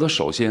我觉得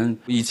首先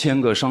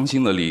1000个伤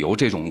心的理由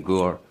这种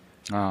歌，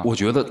我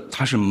觉得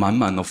它是满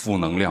满的负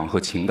能量和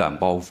情感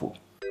包袱。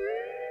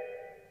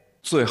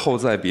最后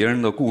在别人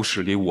的故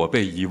事里我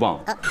被遗忘，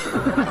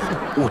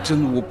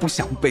我不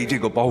想背这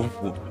个包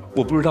袱。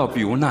我不知道，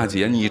比如娜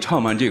姐，你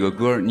唱完这个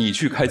歌，你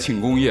去开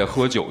庆功宴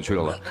喝酒去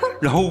了，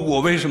然后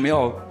我为什么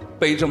要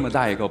背这么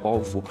大一个包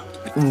袱？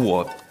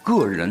我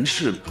个人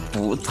是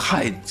不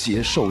太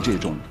接受这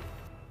种，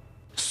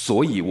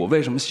所以我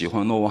为什么喜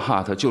欢 Noah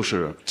Hart， 就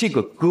是这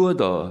个歌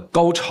的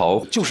高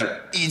潮就是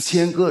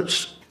1000个，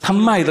他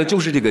卖的就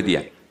是这个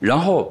点，然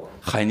后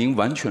海宁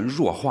完全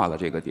弱化了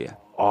这个点。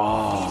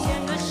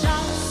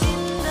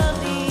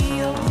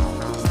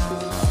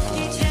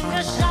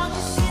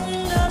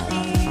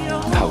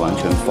他完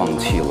全放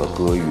弃了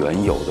歌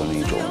原有的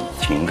那种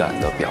情感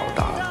的表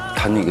达，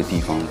他那个地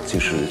方就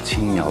是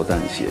轻描淡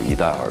写一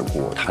带而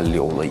过，他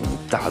留了一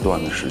大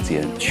段的时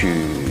间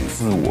去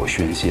自我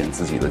宣泄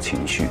自己的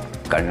情绪，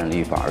感染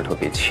力反而特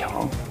别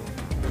强。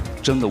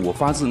真的，我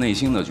发自内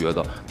心的觉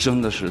得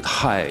真的是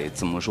太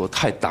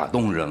打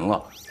动人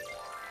了。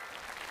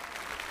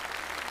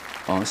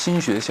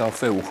新学校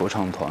废物合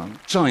唱团，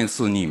上一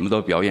次你们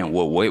的表演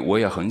我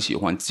也很喜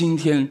欢，今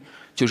天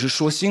就是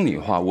说心里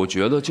话，我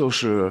觉得就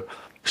是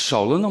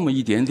少了那么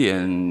一点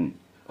点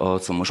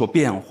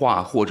变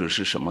化或者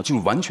是什么，就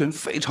完全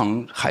非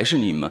常还是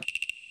你们。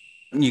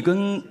你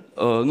跟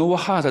Noah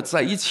Hart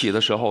在一起的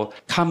时候，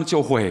他们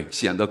就会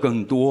显得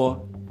更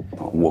多。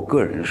我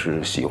个人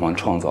是喜欢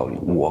创造力，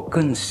我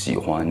更喜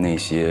欢那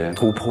些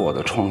突破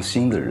的创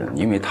新的人，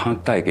因为他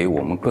带给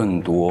我们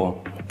更多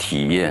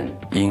体验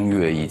音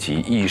乐以及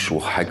艺术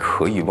还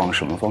可以往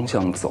什么方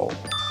向走。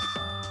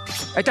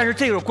哎，但是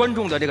这个观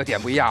众的这个点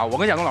不一样，我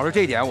跟亚东老师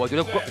这一点，我觉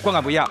得观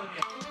感不一样。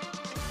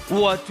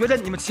我觉得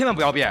你们千万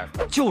不要变，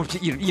就是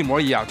一模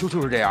一样，就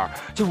是这样，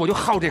就是我就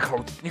好这口。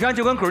你看，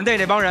就跟 Green Day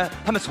那帮人，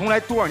他们从来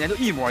多少年都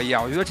一模一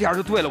样，我觉得这样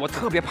就对了。我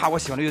特别怕我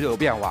喜欢的乐队有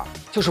变化，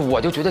我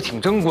就觉得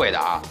挺珍贵的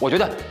啊。我觉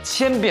得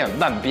千变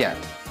万变，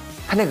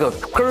它那个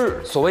根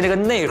儿，所谓那个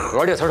内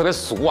核这个词儿特别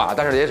俗啊，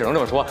但是也只能这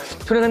么说，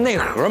就那个内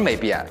核没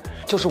变，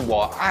就是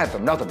我爱怎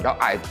么着怎么着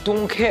 ，I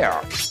don't care。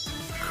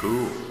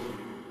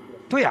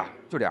对呀。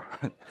就这样。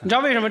你知道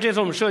为什么这次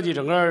我们设计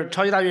整个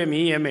超级大乐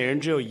迷也每人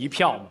只有1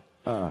票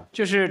吗？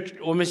就是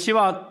我们希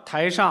望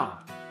台上、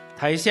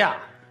台下、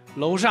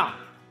楼上，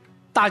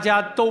大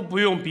家都不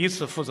用彼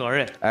此负责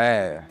任，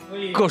哎，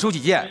各抒己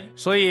见。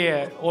所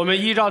以我们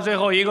依照最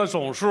后一个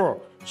总数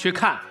去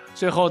看，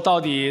最后到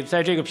底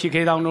在这个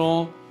PK 当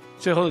中，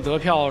最后的得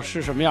票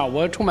是什么样，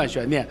我充满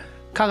悬念，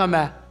看看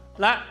呗。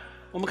来，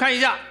我们看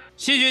一下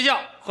新学校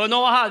和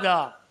Nova Hut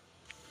的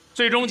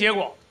最终结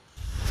果。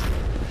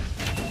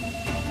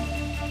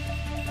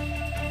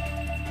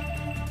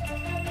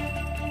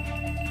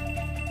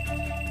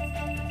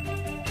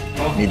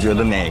你觉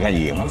得哪个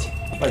赢？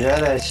我觉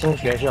得新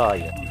学校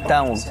赢，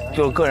但我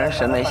就个人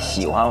审美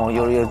喜欢，我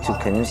就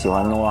肯定喜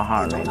欢 Nova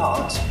Hut 那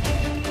个。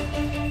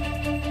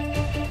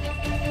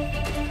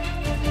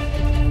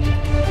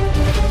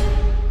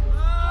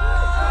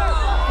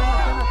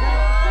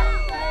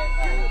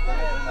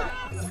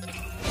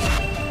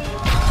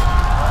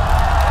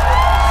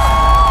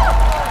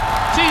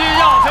新学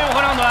校飞舞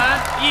合唱团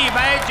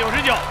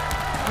199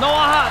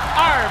 ，Nova Hut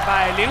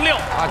 206，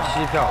差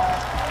7票。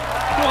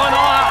祝贺 Nova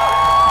Hut。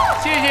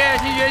谢谢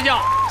新学校，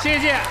谢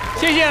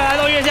谢来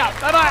到月下，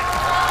拜拜。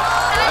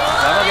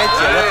咱们给解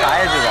个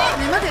台子吧。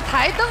你们得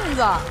抬凳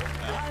子。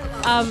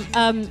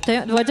等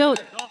下我就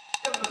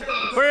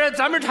不是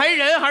咱们抬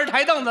人还是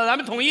抬凳子，咱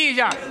们统一一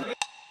下。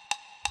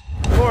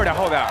多少点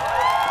后边？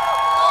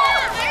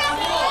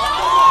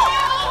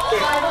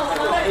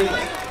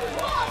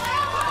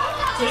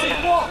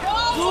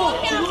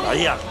哎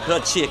呀，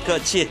客气客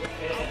气。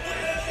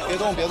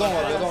别动了。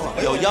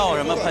有药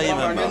什么喷一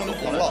喷吧。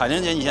海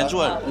宁姐，你先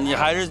坐着，你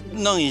还是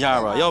弄一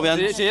下吧，要不然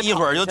一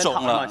会儿就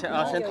肿了。先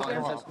躺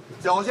下，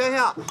脚先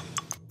下。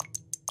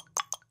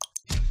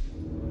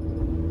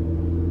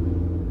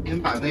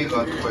您把那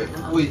个腿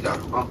扶一下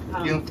啊，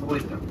冰扶一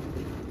下。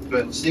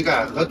对，膝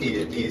盖和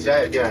底下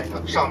也垫一个，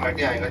上面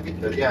垫一个，底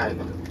下垫一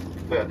个。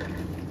对，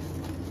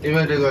因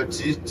为这个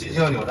急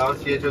性扭伤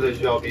期就得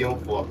需要冰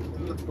敷。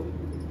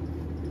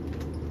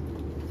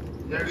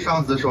您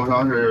上次受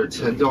伤是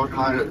前交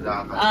叉韧带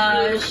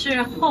还是？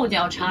是后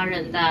交叉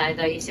韧带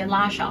的一些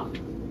拉伤，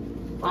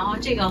然后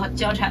这个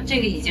交叉，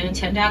这个已经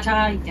前交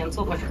叉已经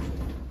做过手术。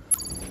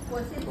我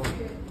先去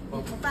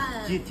补饭。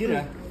几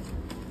人？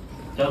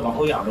要往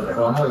后仰着，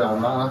往后仰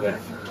着啊。对，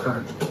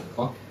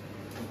好。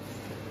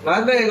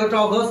来那个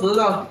赵可死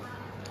的。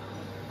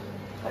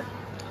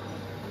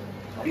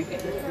站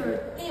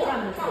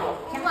的时候，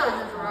平板的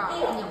时候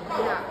拧一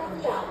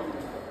下，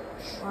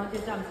然后就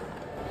站起来。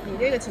你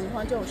这个情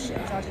况就是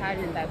交叉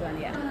韧带断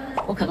裂，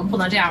我可能不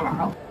能这样玩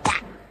了。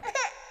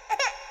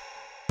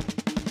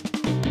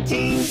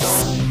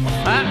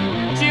来，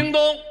京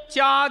东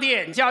家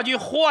电家居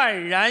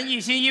焕然一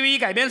新1v1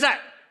改编赛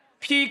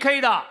PK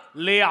的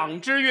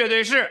2支乐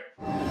队是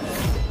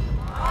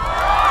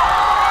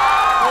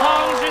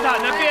康士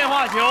坦的变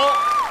化球、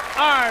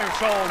二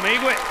手玫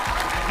瑰，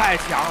太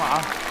强了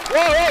啊！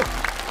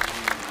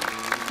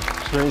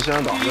人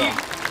先导掉，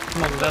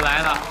猛的来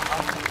了。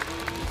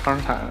康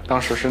士坦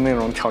当时是那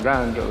种挑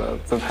战者的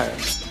姿态。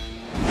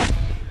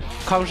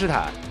康士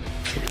坦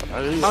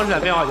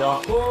变化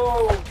球。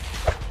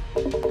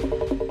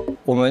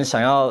我们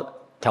想要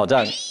挑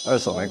战二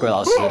手玫瑰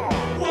老师。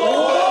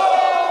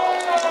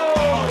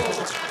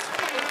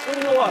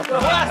哇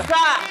塞！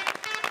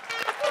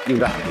应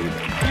战，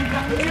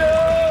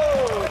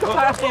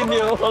太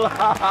牛了！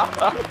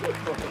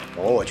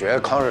我觉得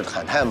康士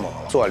坦太猛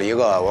了，做了一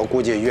个我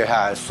估计月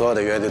下所有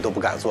的乐队都不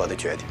敢做的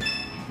决定。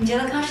你觉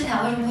得康士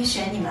坦为什么会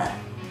选你们？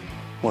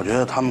我觉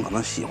得他们可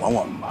能喜欢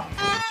我们吧。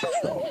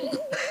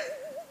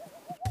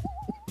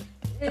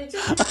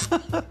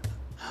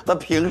他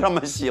凭什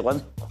么喜欢？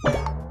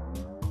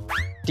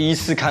第一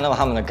次看到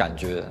他们的感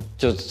觉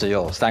就只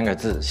有3个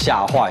字：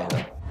吓坏了。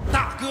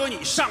大哥，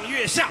你上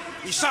月下，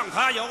你上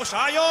他有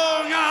啥用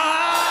啊？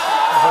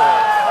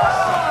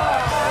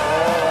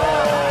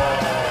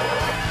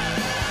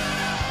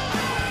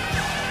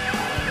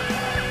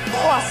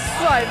哇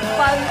塞，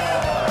翻！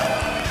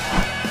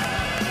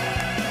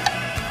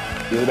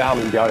只是被他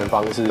们表演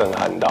方式震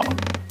撼到，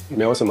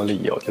没有什么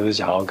理由，就是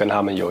想要跟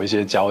他们有一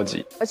些交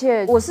集。而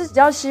且我是比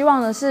较希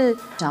望的是，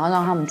想要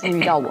让他们注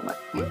意到我们。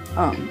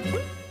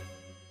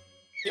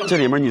这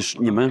里面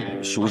你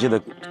们熟悉的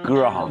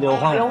歌哈，刘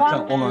欢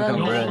我们可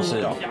能不认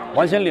识。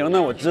王心凌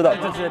呢，我知道。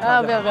不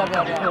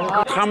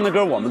要！他们的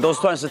歌我们都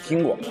算是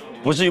听过，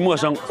不至于陌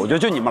生。我觉得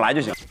就你们来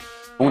就行，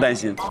不用担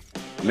心，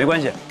没关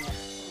系，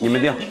你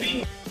们定。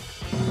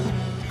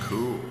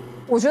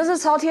我觉得这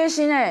超贴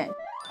心哎。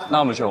那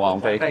我们选王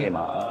菲可以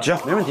吗？行，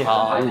没问题，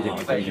好，没问题。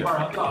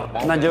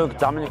那就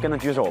咱们就跟他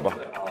举手吧，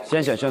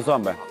先选先算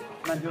呗。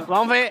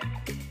王菲。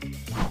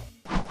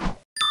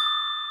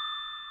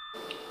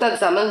那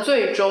咱们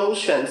最终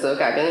选择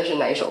改编的是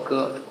哪一首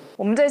歌？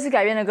我们这次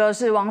改编的歌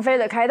是王菲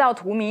的《开到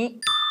荼蘼》。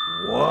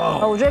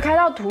哇！我觉得《开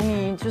到荼蘼》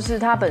就是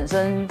它本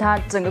身，它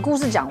整个故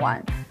事讲完，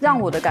让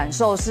我的感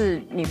受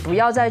是，你不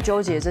要再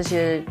纠结这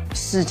些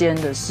世间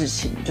的事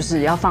情，就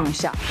是要放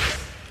下。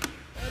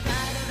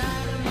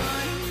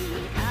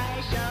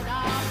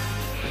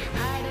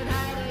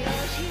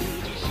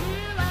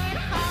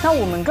那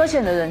我们搁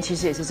浅的人其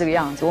实也是这个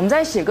样子。我们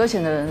在写搁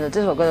浅的人的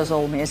这首歌的时候，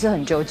我们也是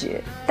很纠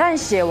结，但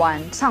写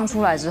完唱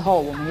出来之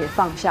后，我们也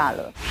放下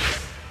了。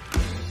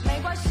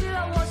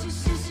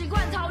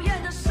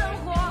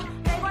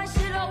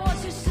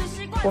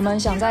我们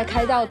想在《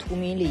开到荼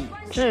蘼》里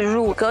置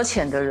入《搁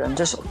浅的人》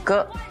这首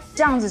歌，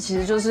这样子其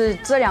实就是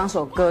这2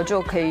首歌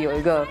就可以有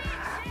一个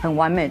很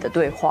完美的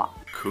对话。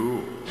Cool。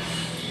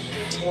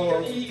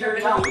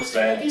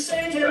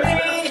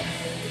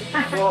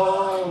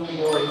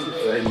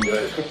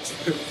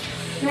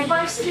没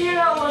关系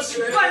了，我习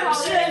惯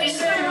讨厌你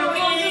是如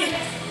意，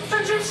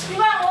甚至习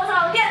惯我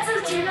讨厌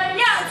自己的样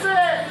子。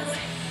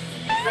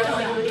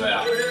对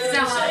啊，这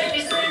样吗？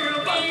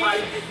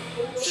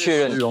确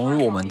认融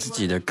入我们自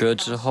己的歌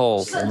之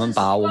后，我们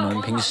把我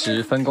们平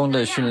时分工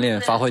的训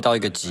练发挥到一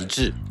个极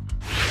致。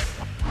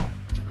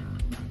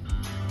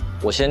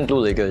我先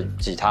录了一个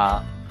吉他，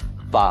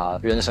把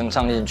原声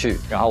上进去，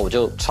然后我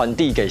就传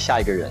递给下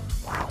一个人。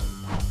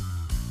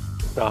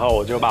然后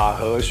我就把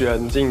和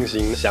弦进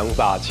行想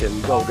法、前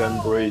奏跟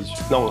bridge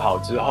弄好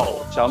之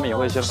后，小米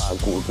会先把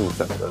鼓组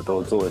整个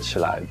都做起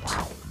来。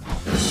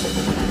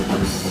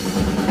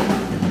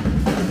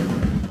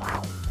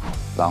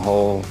然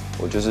后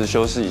我就是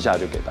修饰一下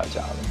就给大家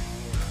了。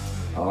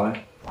好嘞。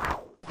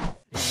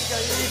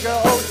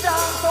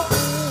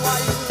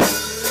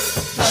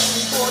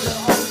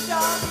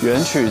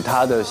原曲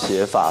它的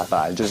写法本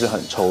来就是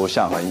很抽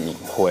象、很隐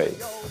晦。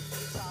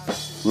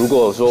如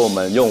果说我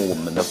们用我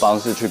们的方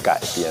式去改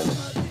编，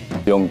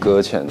用搁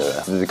浅的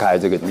人撕开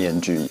这个面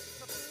具，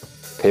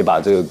可以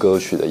把这个歌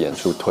曲的演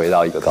出推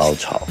到一个高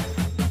潮。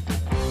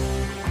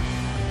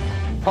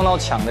碰到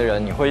强的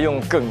人，你会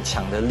用更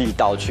强的力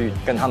道去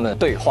跟他们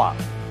对话。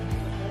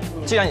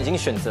既然已经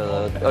选择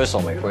了二手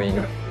玫瑰，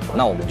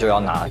那我们就要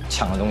拿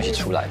强的东西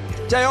出来。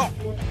加油！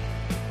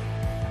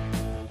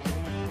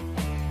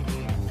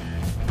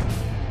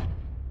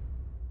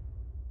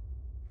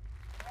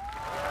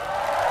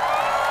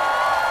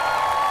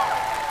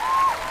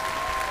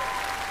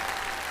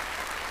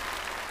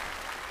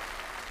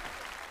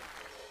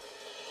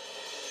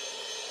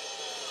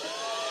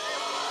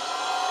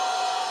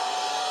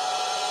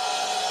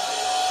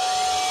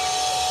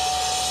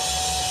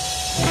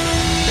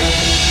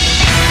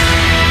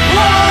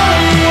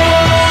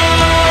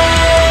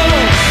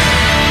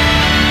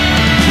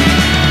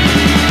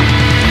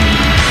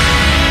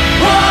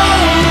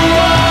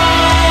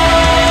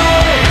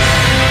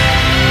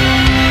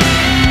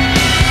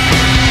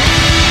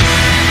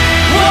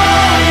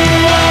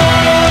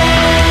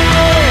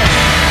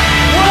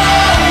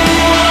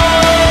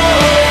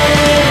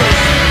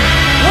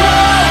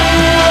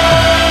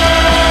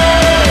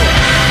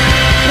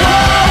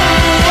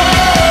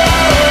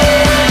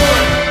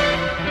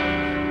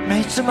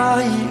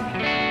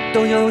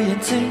都有眼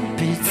睛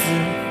鼻子，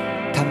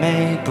它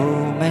美不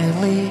美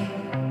丽？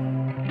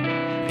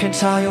偏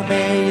差有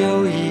没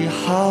有1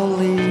毫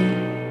厘？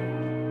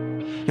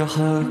有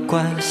何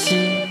关系？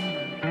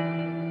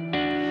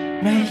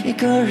每一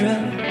个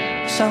人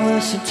伤了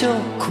心就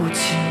哭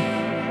泣，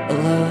饿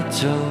了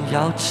就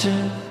要吃，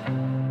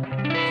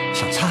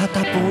相差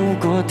大不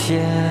过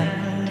天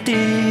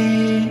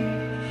地。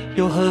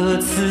有何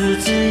刺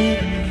激？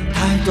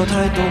太多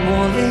太多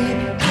魔力，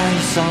太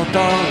少道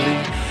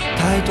理。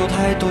太多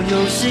太多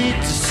游戏，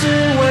只是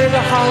为了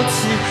好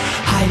奇。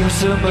还有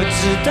什么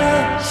值得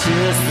歇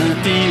斯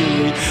底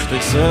里？对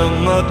什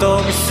么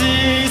东西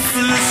死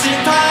心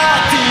塌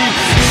地？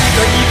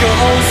一个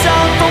偶像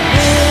都不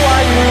外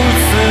如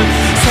此，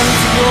曾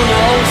经有的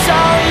偶像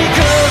一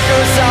个个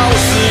消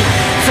失。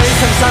飞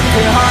向山天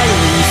海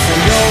里，谁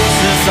又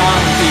是上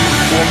帝？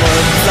我们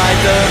在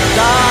等待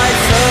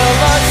什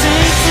么奇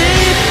迹？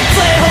最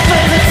后对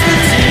着自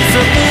己舍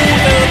不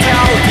得挑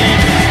剔，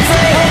最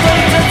后对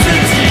着自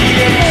己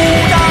也不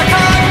大看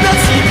得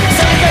起。想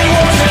给我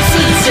全世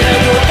界，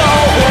我都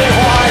会怀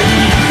疑。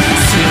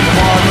心花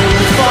怒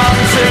放，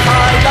却开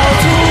到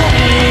荼蘼。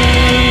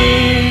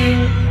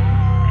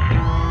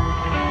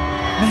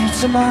每只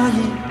蚂蚁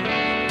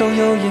都有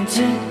眼睛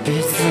鼻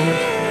子，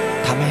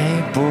它美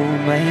不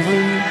美丽？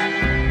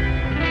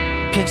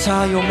偏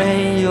差有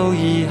没有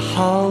1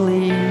毫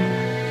厘？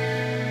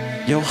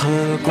有何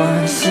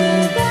关系？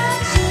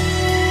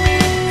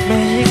每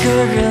一个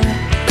人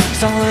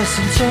伤了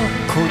心就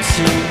哭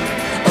泣，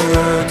饿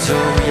了就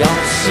要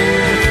吃，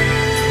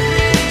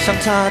相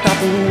差大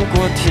不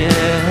过天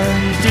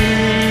地。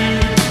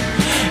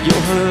有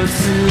何刺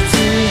激？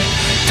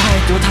太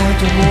多太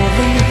多魔力，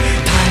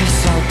太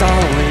少道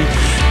理。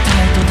太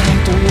多太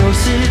多游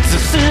戏，只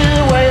是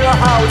为了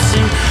好奇。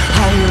还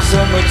有什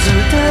么值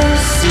得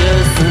歇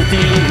斯底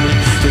里？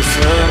对什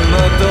么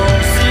东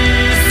西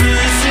死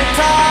心塌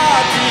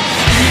地？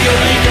一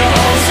个偶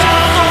像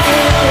都不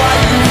外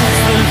如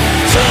此，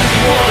曾经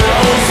我的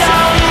偶像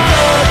一个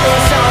个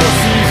消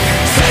息。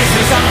谁是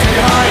上天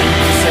海里，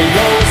谁又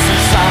是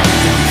上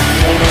帝？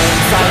我们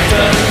在等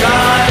待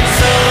什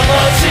么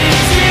奇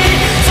迹？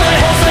最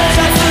后剩下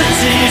自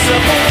己舍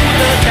不得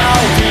挑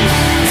剔，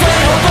最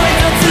后对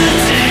着自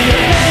己也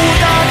不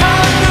大看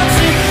得起。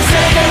谁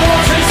给我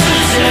全世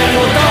界，我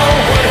都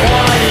会怀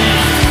疑。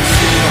心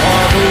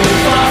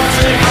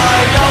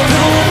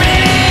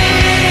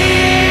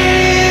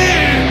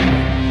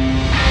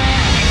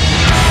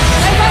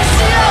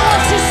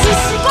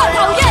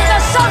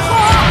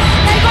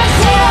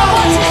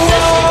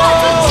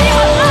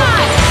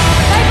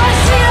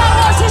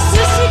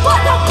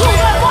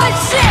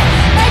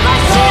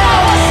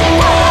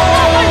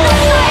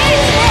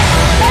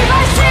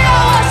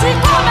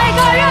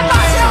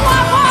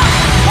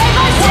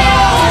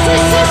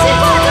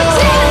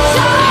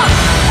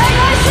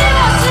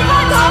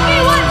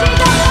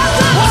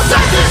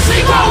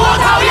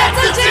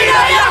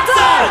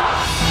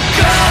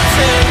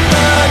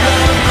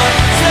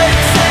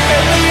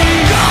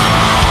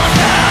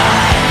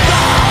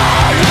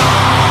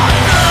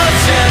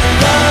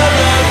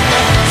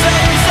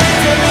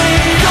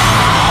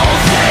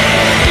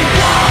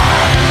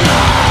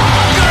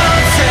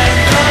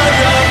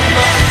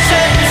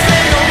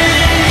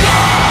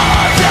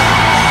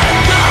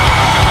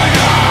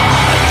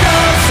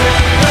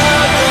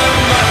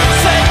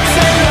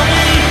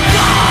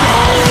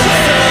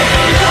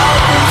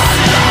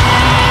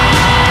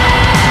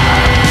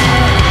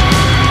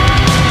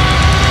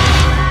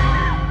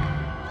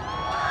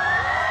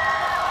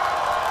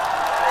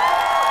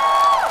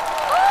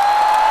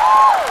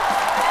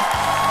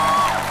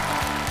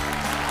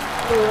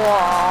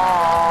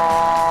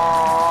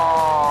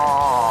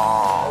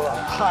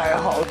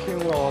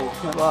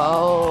哇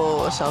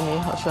哦，小米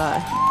好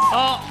帅！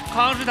好，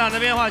康斯坦的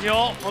变化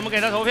球，我们给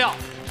他投票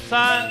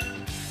，3、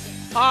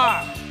2、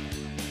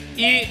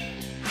1。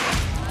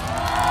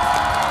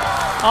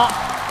好，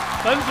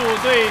本组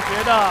对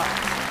决的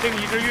另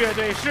一支乐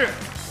队是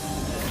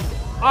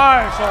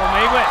二手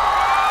玫瑰。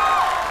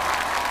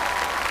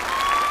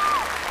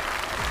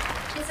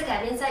这次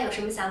改编赛有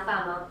什么想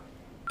法吗？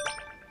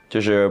就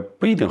是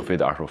不一定非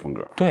得二手风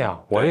格。对呀，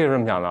我也是这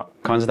么想的。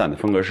康斯坦的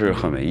风格是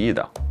很文艺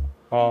的，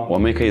哦，我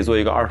们也可以做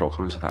一个二手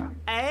康斯坦，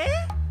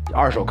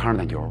二手康斯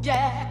坦球。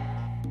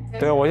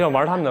对，我想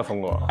玩他们的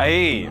风格。哎，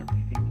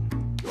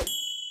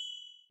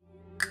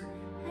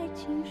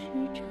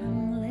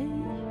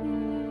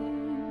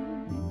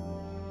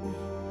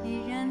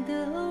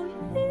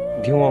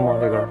你听过吗？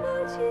这歌，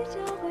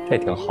这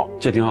挺好，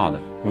这挺好的。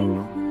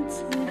嗯。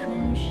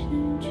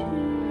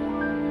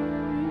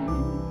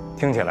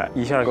听起来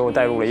一下给我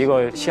带入了一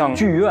个像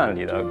剧院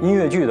里的音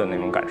乐剧的那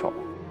种感受，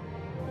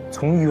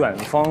从远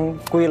方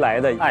归来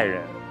的爱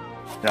人，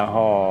然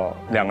后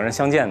两个人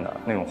相见的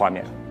那种画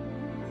面。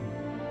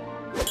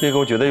这个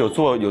我觉得有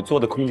做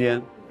的空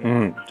间。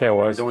嗯，这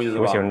我喜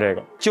欢这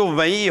个，就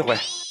文艺一回。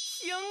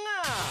行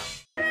啊。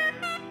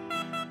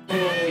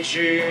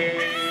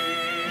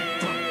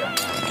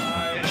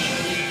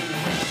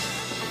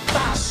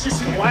大师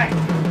兄我爱。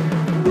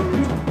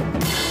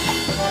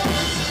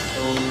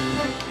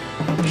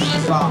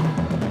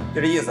就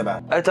这意思呗。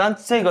哎，咱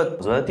这个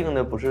主要定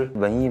的不是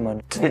文艺吗？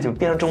这就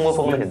变成中国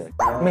风了。现在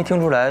没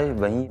听出来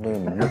文艺这个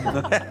名字。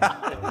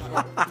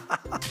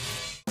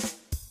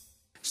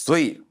所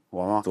以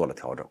我们做了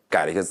调整，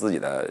改了一些自己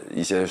的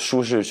一些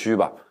舒适区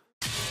吧。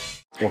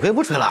我可以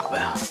不吹喇叭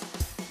呀，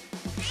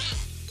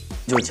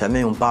就前面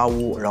用八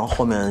乌，然后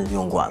后面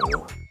用管子。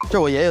这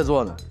我爷爷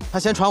做的，他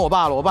先传我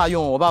爸了，我爸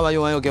用，我爸爸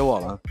用完又给我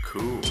了。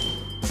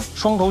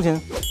双头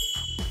琴，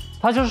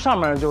它就是上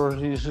面就是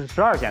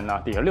12弦的，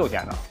底下6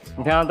弦的。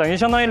你看，等于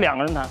相当于2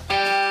个人弹。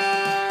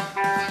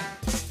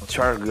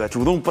圈儿哥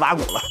主动不打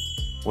鼓了。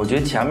我觉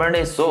得前面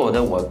那所有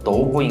的我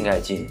都不应该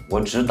进，我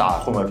只打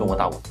后面中国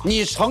大鼓。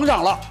你成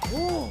长了。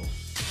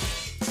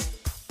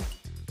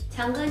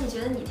强哥，你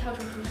觉得你跳出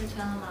舒适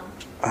圈了吗？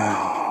哎呀，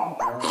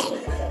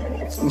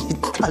你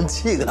叹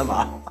气干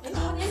嘛？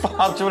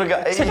发出了个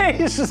A，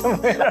 这是怎么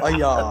回事？哎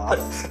呀，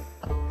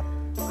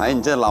哎，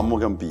你这栏目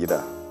给我们逼的。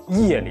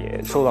夜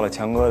里收到了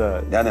强哥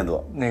的2点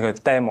多那个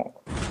demo。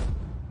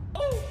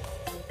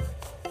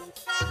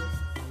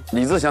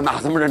李志祥哪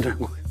这么认真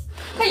过？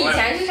他以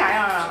前是啥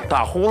样啊？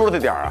打呼噜的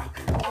点儿啊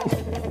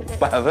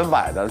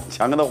，100%的。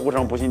强哥的呼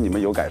声，不信你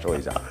们有感受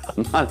一下。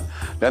那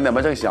2点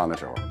半正香的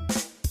时候。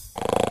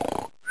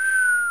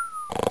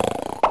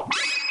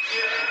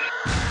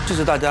这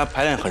次大家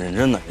排练很认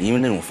真的，因为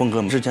那种风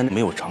格之前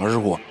没有尝试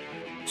过，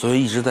所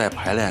以一直在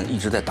排练，一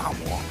直在打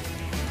磨。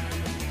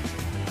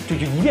就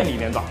一遍比一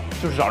遍早，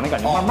就是找那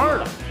感觉，慢慢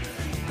的。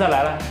再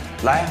来，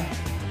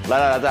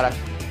再来。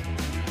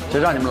这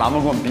让你们栏目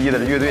给我们逼的，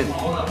这乐队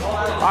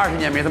20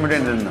年没这么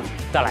认真呢。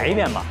再来一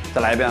遍吧。再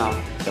来一遍啊，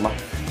行吧。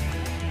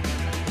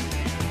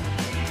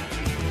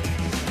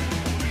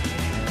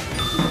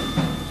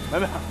没，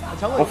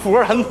我副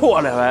歌弹错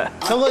了呗。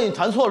强哥，你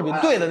弹错了，比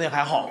对的那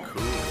还好。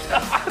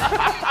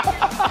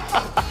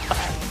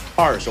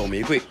二手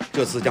玫瑰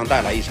这次将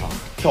带来一场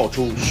跳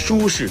出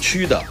舒适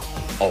区的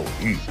偶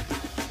遇。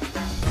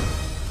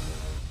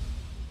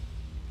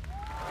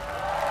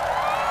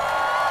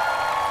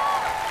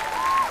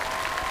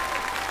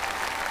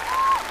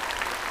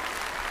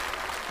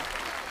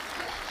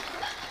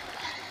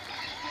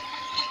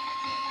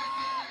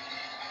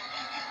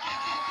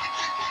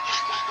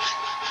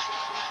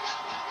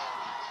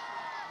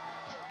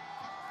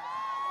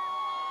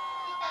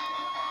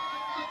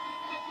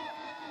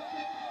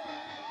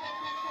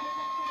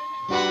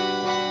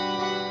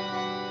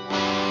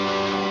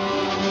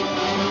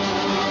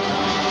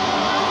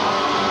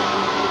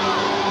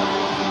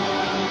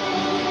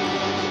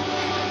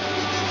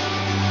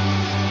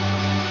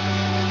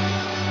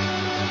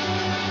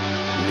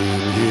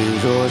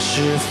若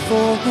是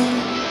风，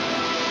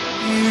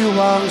欲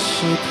望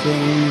是天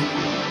雨，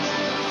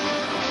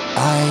爱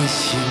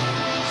情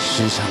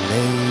是场雷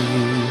雨。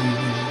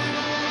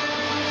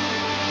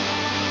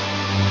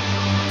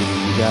必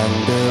然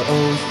的偶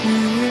遇，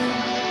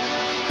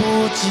不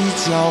计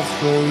较回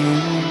忆，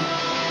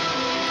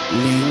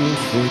灵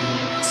魂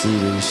自由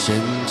身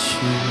躯。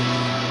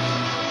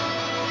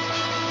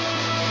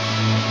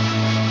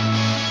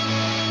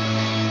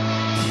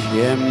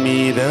甜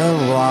蜜的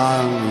往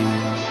语，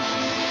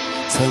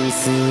曾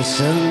似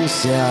曾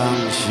相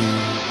许，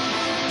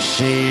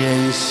谁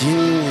人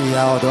心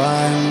要断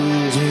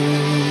句？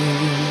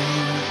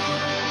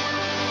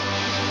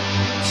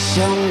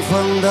相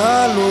逢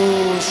的露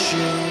水，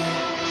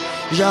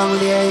让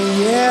莲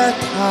叶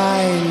太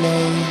累，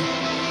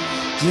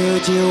久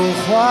久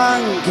还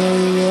给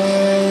烟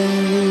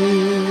雨。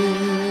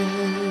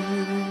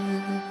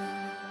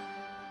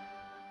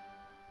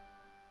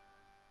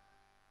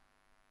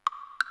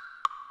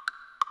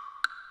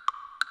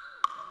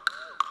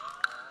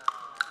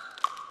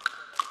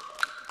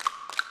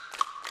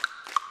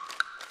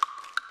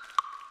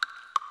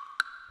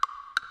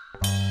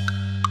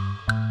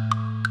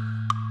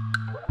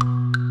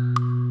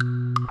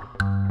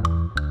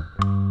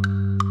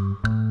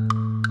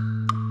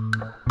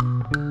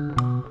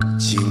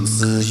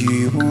死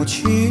于无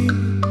趣，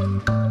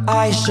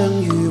爱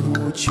生于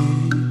无惧，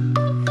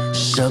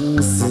生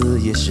死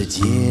也是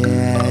结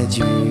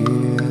局。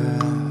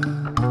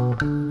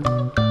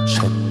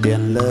沉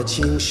淀了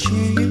情绪，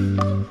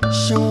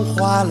升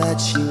华了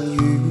情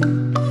欲，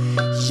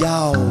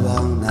要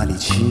往哪里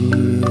去？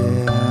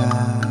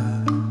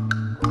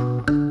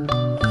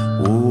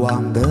无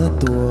望的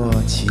多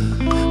情，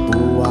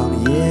不忘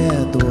也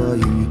多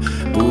余，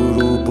不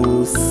如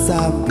不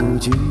散不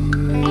聚。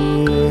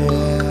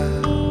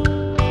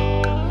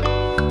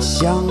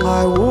相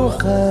爱无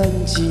痕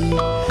迹，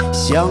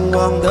相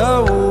忘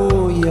的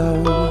无忧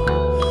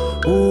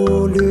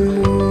无虑。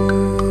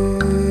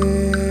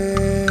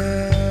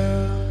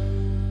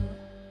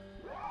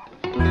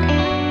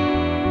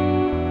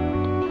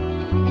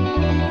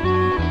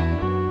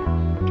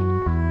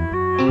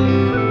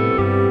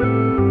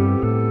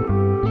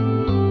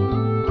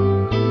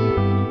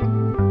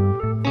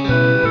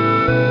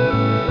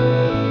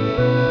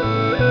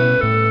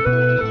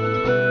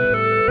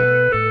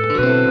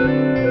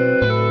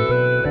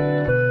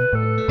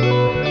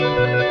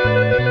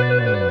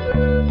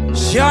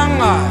相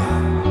爱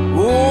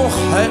无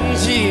痕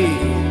迹，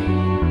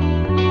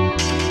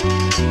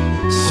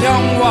相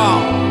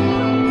忘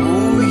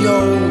无忧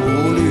无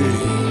虑，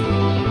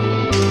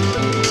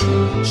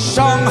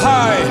伤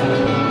害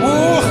无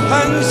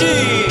痕迹，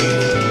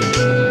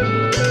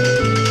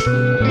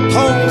痛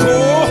苦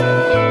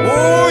无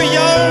忧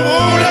无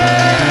虑。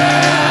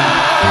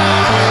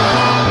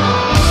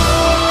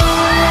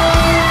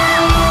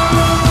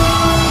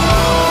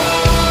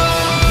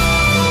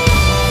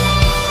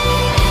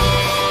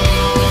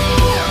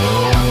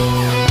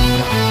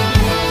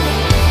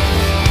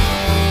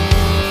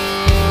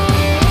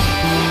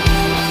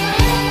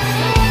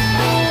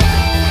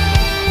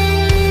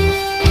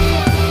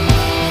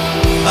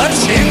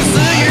情死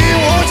于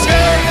无情，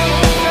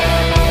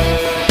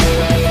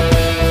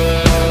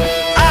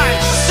爱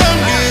生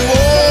于无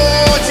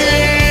惧，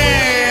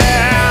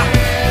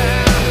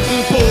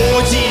不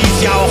计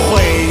较毁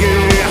誉，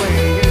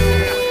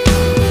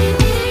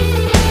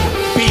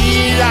必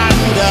然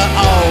的偶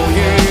遇。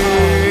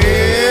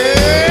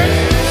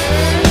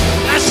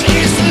情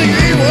死于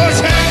无情，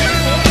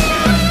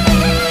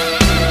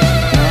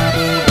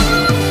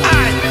爱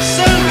生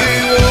于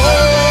无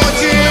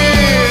惧。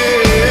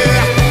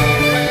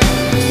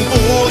不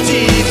计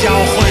较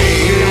毁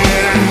誉，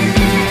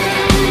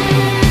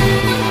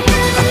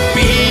必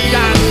然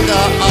的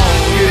偶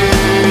遇。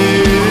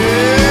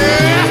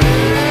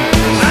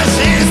情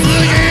死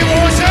于无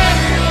情，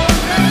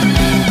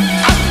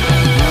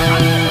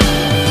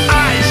爱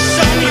生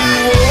于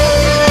无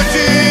惧，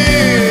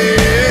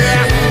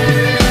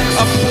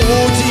不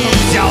计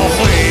较毁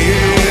誉，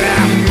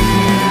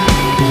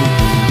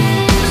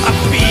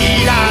必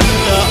然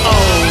的偶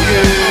遇。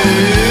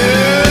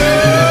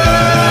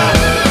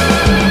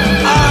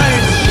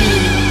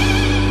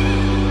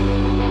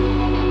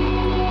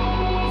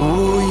无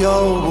忧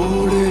无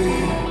虑，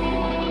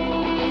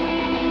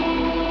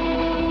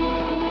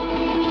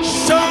生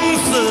死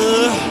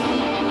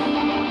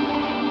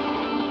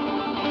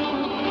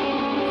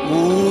无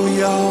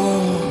忧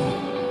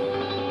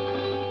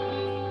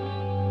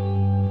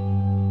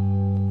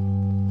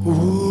无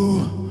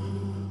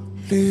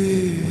虑。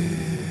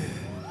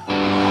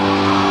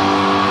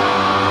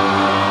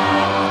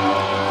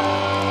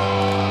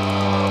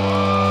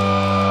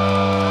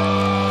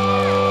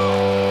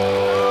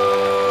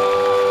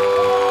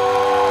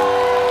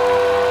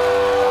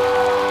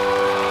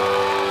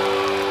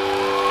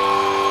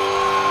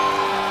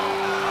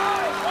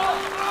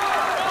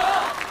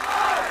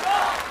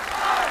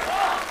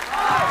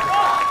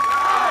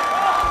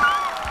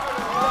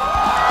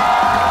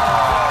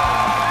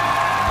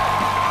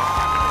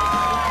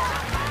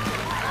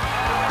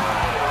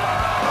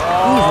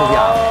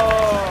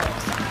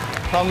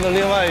他们的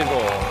另外一种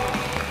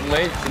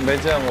没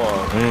见过，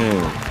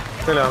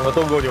这两个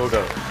都够牛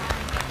梗。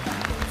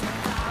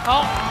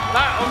好，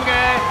来，我们给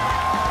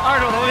二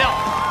手投票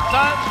，3、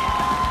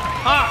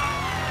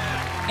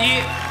2、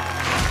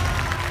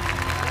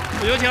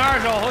1，有请二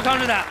手和康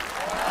士坦。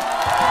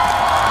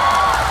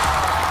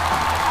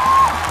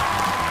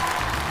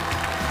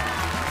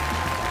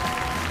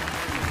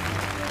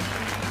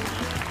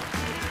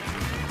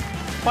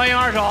欢迎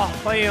二手，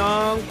欢迎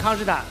康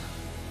士坦。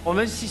我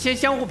们先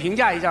相互评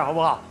价一下，好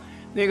不好？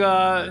那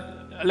个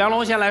梁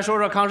龙先来说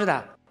说康士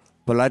坦。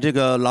本来这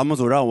个栏目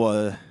组让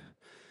我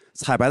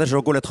彩排的时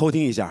候过来偷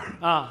听一下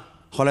啊，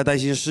后来担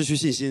心失去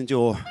信心，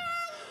就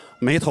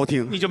没偷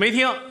听。你就没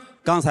听？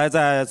刚才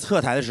在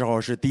侧台的时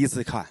候是第一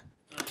次看，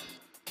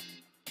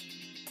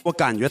我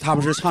感觉他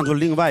们是唱出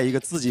另外一个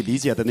自己理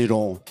解的那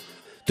种，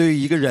对于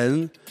一个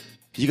人、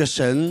一个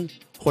神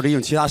或者一种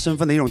其他身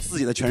份的一种自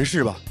己的诠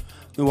释吧。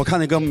我看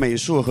那个美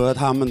术和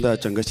他们的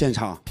整个现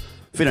场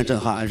非常震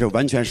撼，而且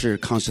完全是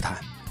康士坦，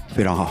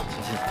非常好。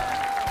谢谢。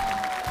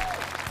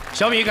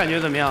小米感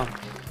觉怎么样？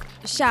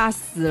吓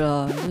死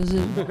了，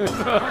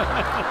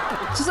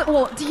就是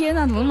我天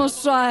哪，怎么那么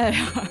帅啊！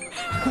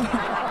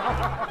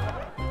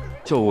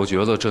就我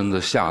觉得真的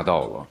吓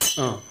到了。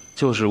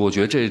就是我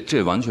觉得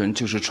这完全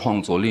就是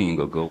创作另一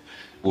个歌。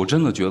我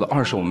真的觉得《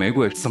二手玫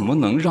瑰》怎么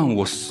能让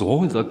我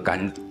所有的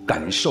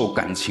感受、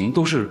感情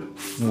都是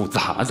复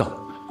杂的？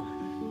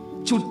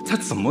就他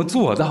怎么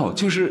做到？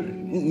就是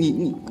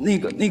你那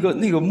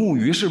个木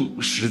鱼是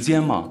时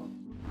间吗？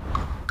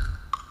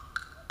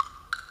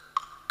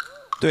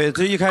对，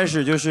这一开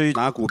始就是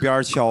拿鼓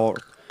边敲，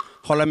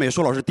后来美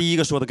术老师第一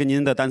个说的跟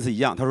您的单词一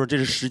样，他说这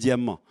是时间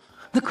嘛。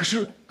那可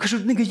是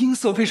那个音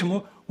色为什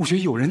么？我觉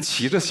得有人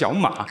骑着小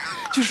马，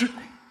就是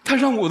他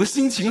让我的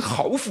心情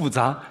好复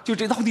杂。就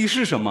这到底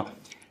是什么？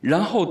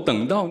然后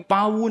等到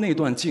巴乌那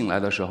段进来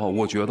的时候，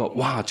我觉得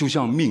哇，就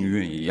像命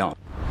运一样。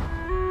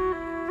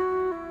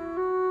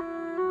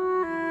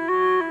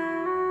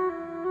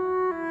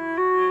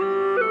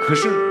可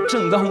是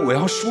正当我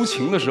要抒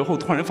情的时候，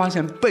突然发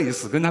现贝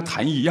斯跟他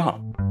弹一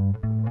样，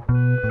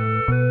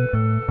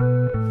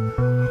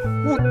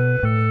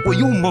我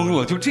又懵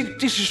了，就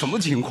这是什么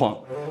情况？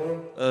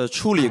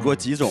处理过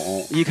几种，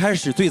一开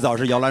始最早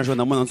是摇篮说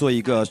能不能做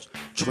一个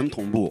纯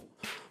同步，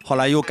后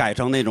来又改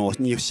成那种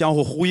你相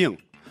互呼应，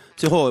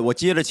最后我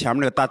接着前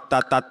面那个哒哒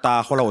哒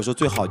哒，后来我说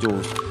最好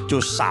就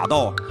傻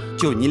到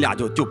就你俩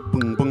就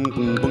嘣嘣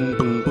嘣嘣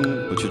嘣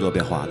嘣，我去做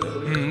变化的。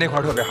那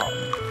块特别好。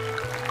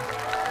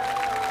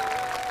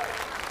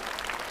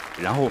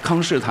然后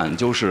康士坦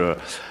就是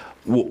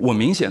我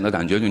明显的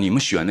感觉，就你们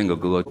选那个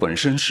歌本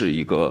身是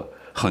一个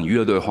很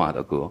乐队化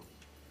的歌。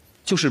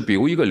就是比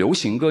如一个流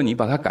行歌，你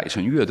把它改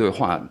成乐队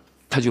化，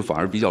它就反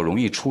而比较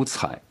容易出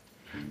彩。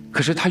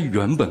可是它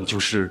原本就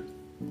是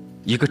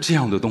一个这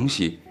样的东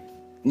西，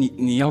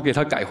你要给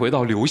它改回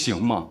到流行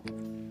吗？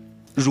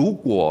如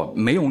果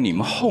没有你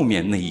们后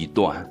面那一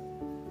段，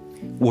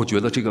我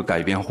觉得这个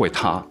改编会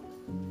塌。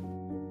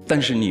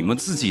但是你们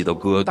自己的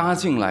歌搭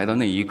进来的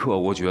那一刻，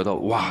我觉得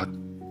哇，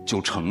就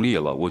成立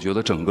了。我觉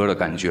得整个的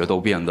感觉都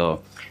变得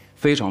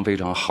非常非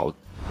常好。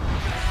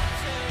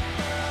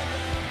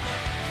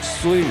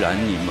虽然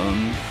你们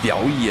表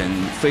演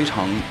非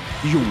常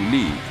用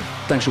力，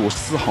但是我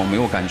丝毫没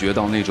有感觉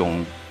到那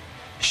种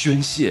宣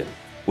泄，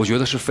我觉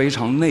得是非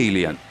常内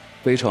敛，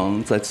非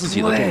常在自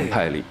己的状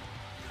态里，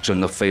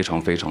真的非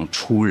常非常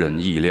出人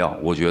意料，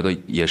我觉得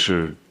也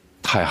是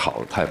太好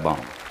了，太棒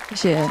了。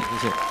谢谢，谢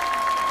谢。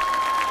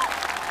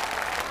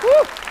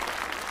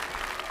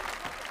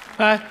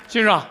来，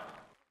欣赏。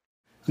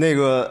那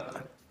个，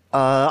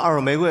二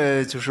手玫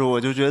瑰就是我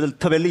就觉得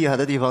特别厉害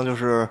的地方就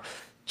是。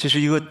这是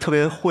一个特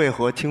别会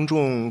和听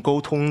众沟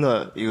通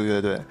的一个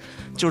乐队，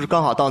就是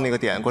刚好到那个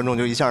点，观众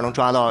就一下能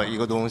抓到一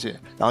个东西，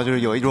然后就是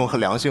有一种很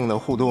良性的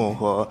互动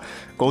和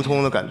沟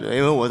通的感觉。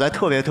因为我在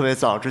特别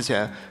早之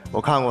前，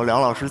我看过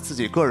梁老师自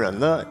己个人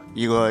的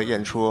一个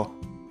演出，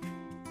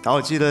然后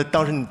我记得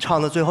当时你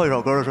唱的最后一首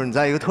歌的时候，你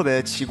在一个特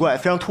别奇怪、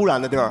非常突然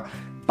的地儿，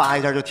叭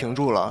一下就停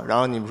住了，然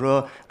后你们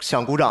说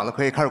想鼓掌的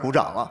可以开始鼓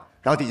掌了。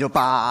然后底下就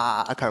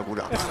叭开始鼓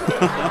掌，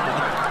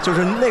就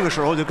是那个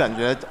时候就感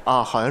觉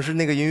啊，好像是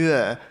那个音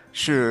乐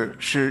是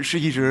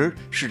一直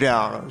是这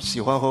样的，喜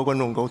欢和观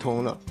众沟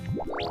通的。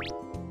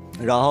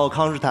然后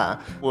康士坦，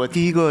我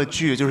第一个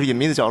剧就是《隐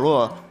秘的角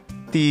落》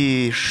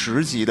第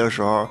10集的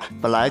时候，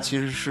本来其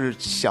实是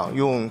想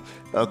用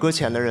搁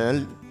浅的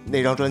人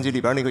那张专辑里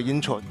边那个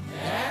intro，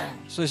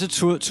 所以是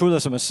出了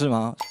什么事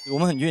吗？我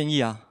们很愿意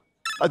啊。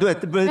啊，对，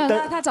不是，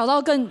他找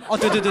到更哦，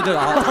对，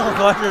啊，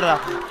合适的，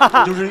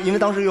就是因为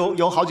当时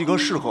有好几个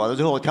适合的，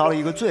最后我挑了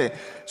一个最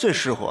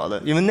适合的，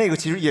因为那个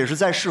其实也是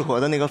在适合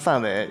的那个范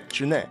围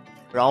之内。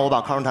然后我把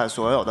康士坦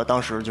所有的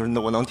当时就是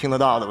我能听得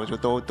到的，我就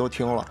都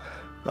听了。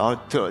然后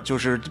就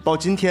是包括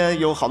今天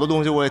有好多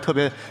东西我也特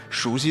别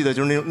熟悉的，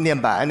就是那种念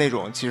白那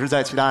种，其实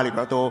在其他里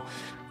边都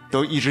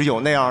一直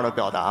有那样的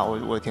表达，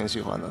我挺喜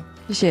欢的。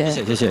谢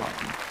谢。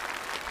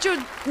就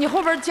你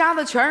后边加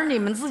的全是你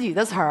们自己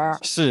的词儿。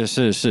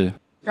是。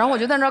然后我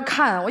就在那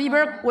看，我一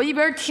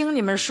边听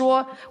你们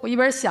说，我一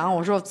边想，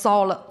我说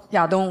糟了，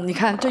亚东，你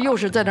看这又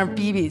是在那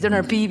逼逼，在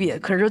那逼逼，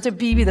可是这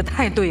逼逼的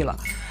太对了。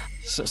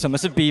什么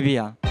是逼逼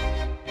啊？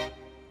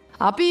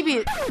啊，逼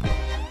逼。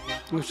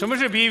什么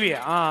是逼逼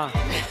啊？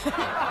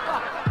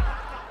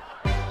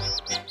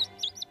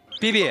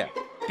逼逼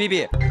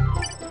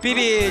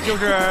就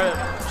是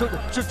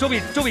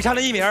周笔畅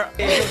的艺名，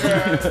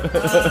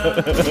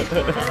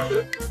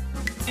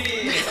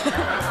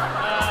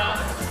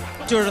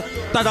就是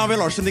大张伟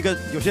老师那个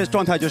有些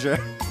状态就是，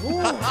什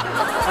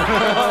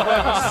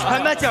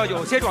么叫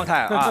有些状态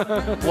啊？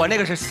我那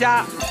个是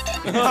瞎，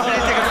这个是不一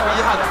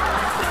样的。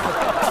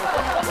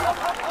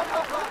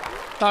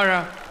当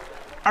然，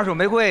二手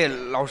玫瑰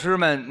老师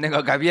们那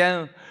个改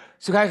编，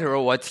最开始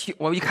我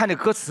一看这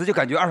歌词就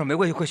感觉二手玫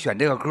瑰会选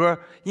这个歌，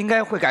应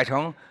该会改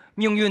成。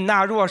命运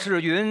那若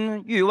是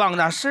云，欲望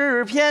那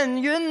是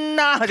片云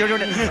呐，就是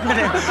这。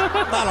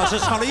大老师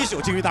唱了一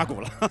宿京剧大鼓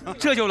了，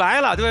这就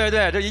来了，对，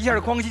这一下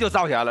哐叽就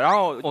造起来了。然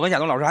后我跟亚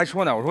东老师还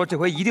说呢，我说这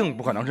回一定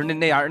不可能是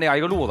那样一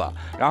个路子。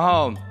然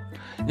后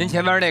您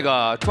前边那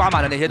个抓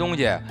马的那些东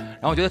西，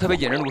然后觉得特别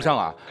引人入胜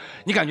啊，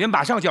你感觉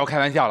马上就要开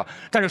玩笑了，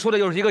但是说的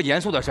又是一个严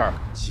肃的事儿。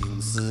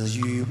情死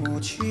于无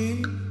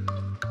趣，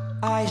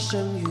爱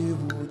生于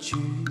无惧。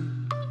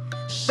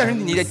但是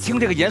你得听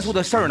这个严肃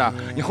的事儿呢，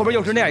你后边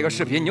又是那样一个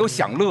视频，你又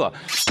想乐，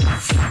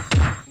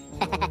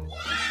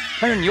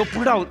但是你又不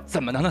知道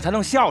怎么才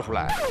能笑出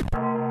来。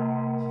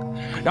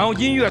然后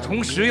音乐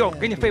同时又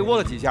给你肺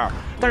窝子几下，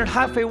但是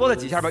他肺窝子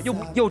几下吧，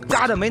又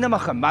扎的没那么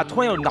狠吧，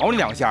突然又挠你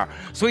2下，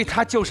所以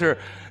他就是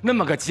那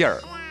么个劲儿。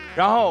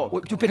然后我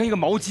就变成一个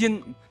毛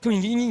巾，就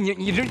你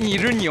一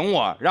直拧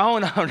我，然后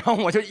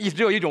我就一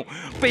直有一种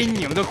被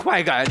拧的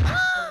快感。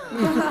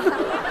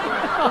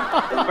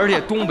而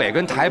且东北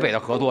跟台北的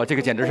合作，这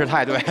个简直是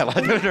太对了，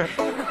就是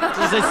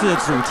这是这次的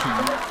主题。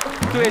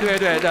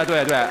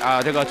对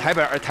啊，这个台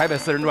北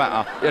4人转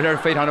啊，也是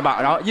非常的棒。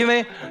然后因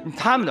为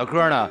他们的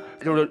歌呢，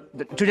就是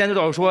之前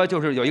都有说，就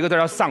是有一个字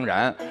叫丧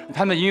然，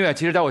他们的音乐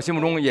其实在我心目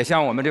中也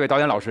像我们这位导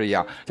演老师一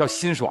样，叫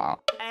辛爽。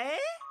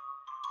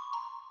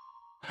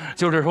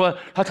就是说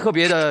他特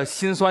别的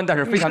心酸，但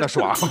是非常的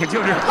爽，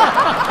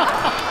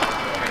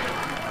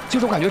就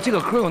是我感觉这个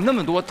歌有那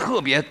么多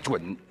特别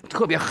准、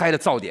特别嗨的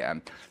噪点，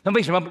那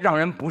为什么让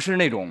人不是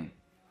那种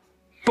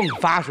迸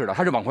发似的，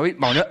它是往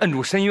人摁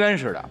住深渊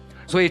似的？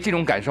所以这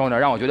种感受呢，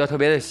让我觉得特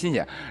别的新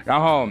鲜。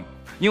然后，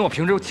因为我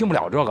平时听不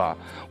了这个，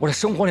我的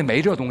生活里没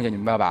这东西，你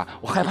明白吧？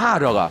我害怕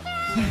这个。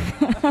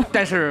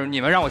但是你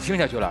们让我听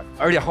下去了，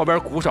而且后边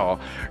鼓手，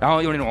然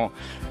后用那种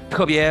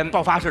特别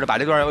爆发式的把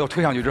这段又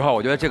推上去之后，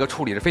我觉得这个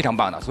处理是非常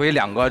棒的。所以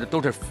2个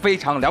都是非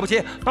常了不起，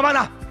棒棒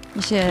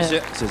的。谢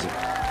谢。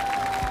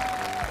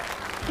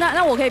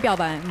那我可以表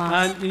白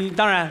吗？你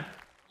当然。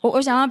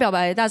我想要表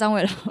白大张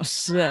伟老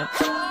师。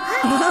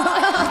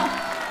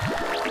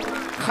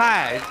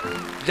嗨，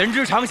人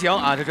之常情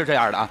啊，这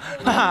样的啊。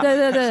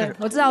对，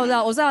我知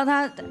道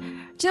他。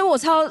其实我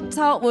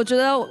我觉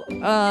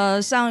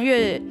得上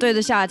乐队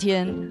的夏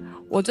天，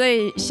我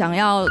最想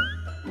要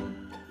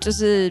就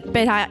是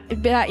被他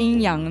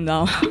阴阳，你知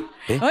道吗？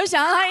我就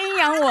想要他阴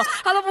阳我，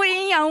他都不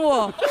阴阳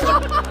我。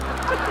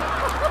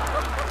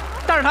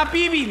但是他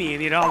逼你，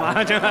你知道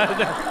吗？这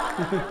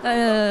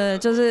个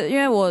就是因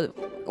为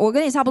我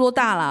跟你差不多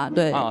大啦，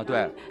对。啊，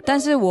对。但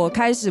是我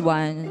开始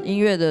玩音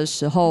乐的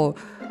时候，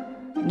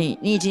你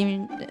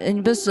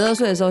不是12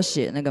岁的时候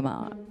写那个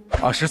吗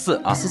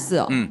？14啊。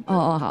14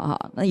哦。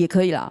好，那也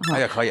可以啦。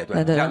也可以，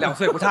对，2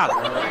岁不差了。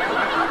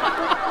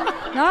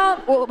然后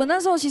我那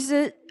时候其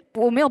实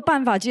我没有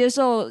办法接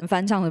受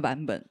翻唱的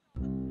版本，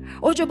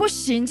我觉得不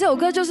行，这首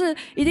歌就是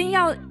一定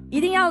要，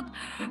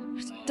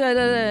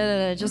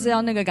对，就是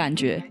要那个感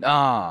觉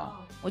啊。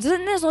我就是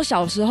那时候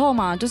小时候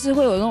嘛，就是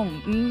会有那种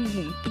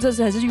这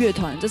才是乐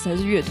团，这才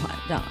是乐团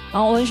这样。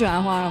然后我很喜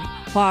欢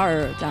花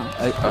儿这样。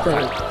对，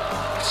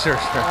是。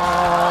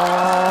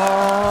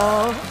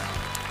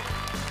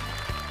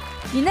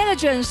你那个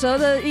卷舌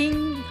的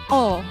音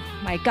 ，Oh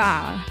my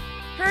God！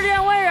 时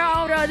间围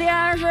绕着电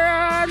视，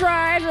垂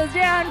直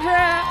坚持。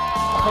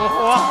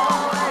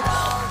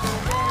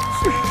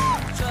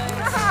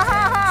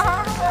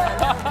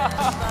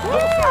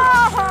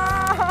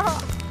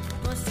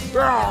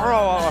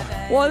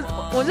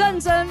我认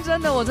真，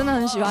真的，我真的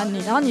很喜欢你。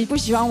然后你不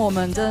喜欢我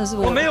们，真的是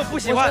我没有不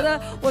喜欢。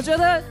我觉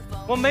得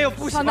我没有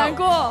不喜欢。好难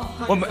过。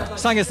我们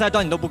上一个赛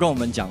段你都不跟我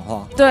们讲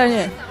话。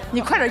对，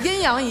你快点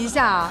阴阳一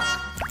下。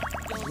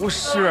不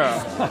是。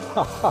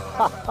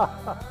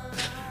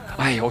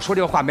哎呀，我说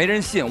这个话没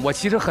人信。我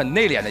其实很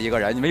内敛的一个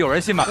人，你们有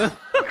人信吗？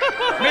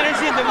没人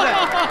信，对不对？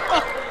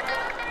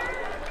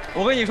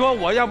我跟你说，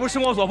我要不是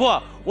生活所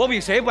迫，我比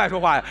谁不爱说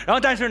话呀。然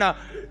后，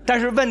但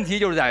是问题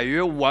就是在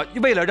于，我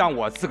为了让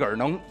我自个儿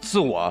能自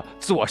我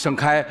盛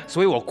开，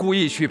所以我故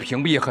意去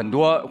屏蔽很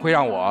多会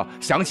让我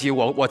想起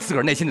我自个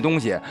儿内心的东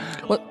西。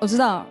我知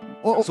道，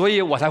所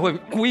以我才会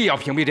故意要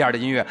屏蔽这样的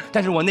音乐。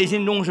但是我内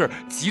心中是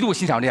极度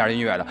欣赏这样的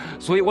音乐的，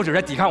所以我只是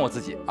在抵抗我自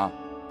己啊。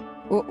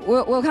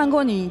我有看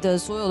过你的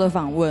所有的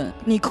访问，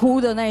你哭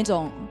的那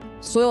种，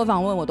所有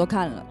访问我都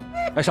看了。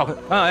哎，少看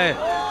是，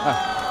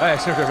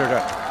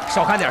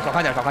少看点，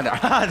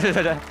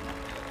对。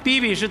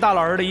BB 是大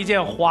老师的一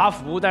件华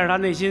服，但是他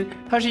内心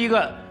他是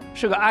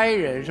个 I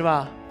人，是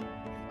吧？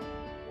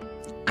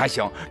还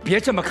行，别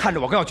这么看着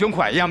我，跟要捐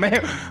款一样，没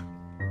有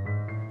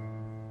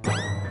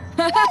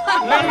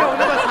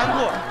那么残酷，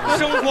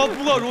生活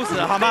不过如此，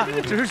好吗？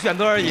只是选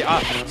择而已啊！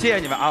谢谢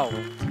你们啊！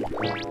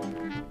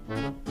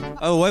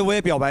我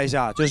也表白一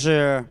下，就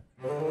是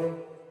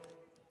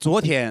昨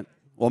天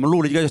我们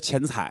录了一个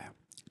前采，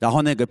然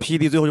后那个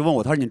PD 最后就问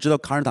我，他说你知道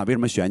康士坦为什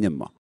么选你们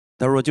吗？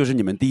他说就是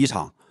你们第一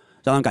场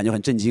让人感觉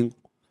很震惊。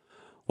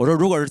我说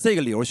如果是这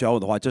个理由选我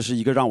的话，这是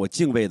一个让我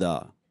敬畏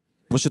的，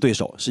不是对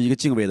手，是一个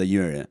敬畏的音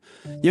乐人。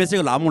因为这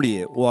个栏目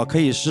里，我可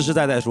以实实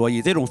在在说，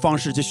以这种方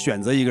式去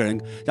选择一个人，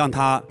让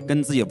他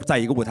跟自己在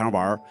一个舞台上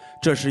玩，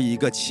这是一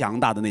个强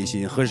大的内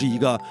心和是一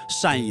个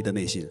善意的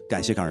内心。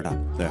感谢康士坦，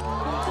对。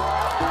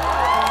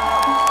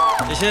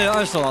谢谢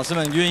二手老师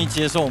们愿意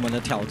接受我们的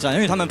挑战，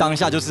因为他们当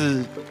下就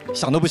是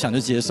想都不想就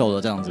接受了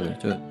这样子，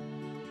就。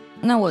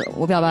那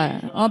我表白，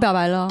我表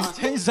白了。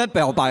今天一直在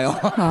表白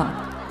哦。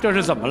这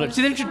是怎么了？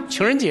今天是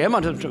情人节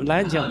嘛？这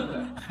来讲。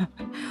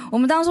我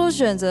们当初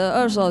选择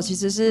二手，其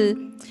实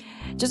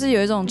就是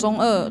有一种中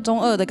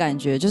二的感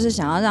觉，就是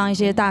想要让一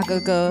些大哥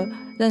哥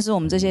认识我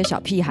们这些小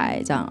屁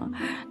孩，这样，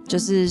就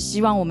是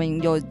希望我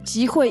们有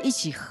机会一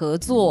起合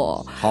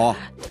作。好啊。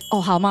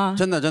哦，好吗？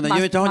真的，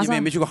因为正好你们也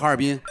没去过哈尔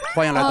滨，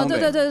欢迎来东北。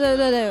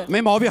对，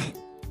没毛病。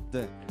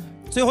对，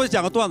最后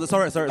讲个段子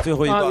 ，sorry， 最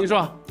后一段。你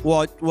说。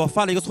我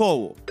犯了一个错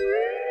误。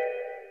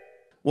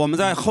我们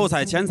在后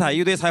采、前采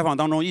一堆采访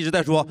当中一直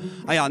在说，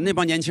哎呀，那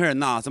帮年轻人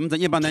呐，怎么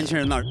一帮年轻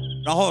人呐？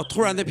然后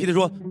突然那PD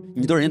说，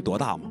你都人多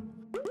大吗？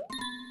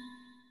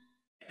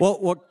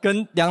我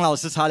跟梁老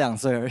师差2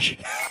岁而已。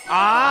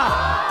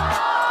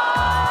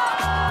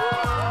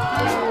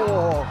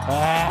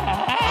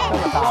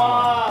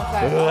哇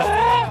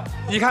塞！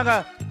你看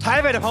看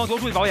台北的朋友多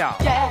注意保养。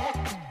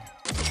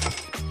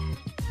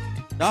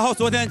然后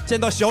昨天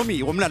见到小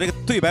米，我们俩这个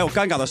对白我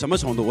尴尬到什么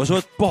程度？我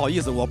说不好意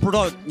思，我不知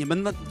道你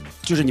们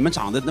就是你们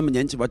长得那么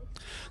年轻，我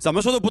怎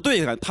么说都不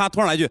对。他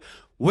突然来一句，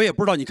我也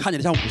不知道你看起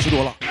来像50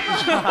多了。等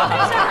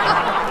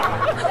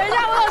一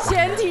下，我有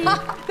前提。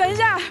等一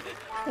下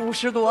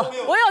，50多，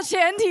我有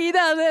前提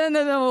的。对，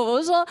我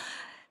是说，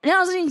梁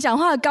老师，你讲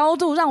话的高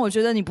度让我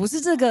觉得你不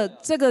是这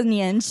个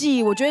年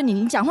纪，我觉得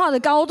你讲话的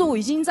高度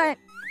已经在，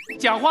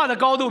讲话的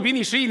高度比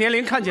你实际年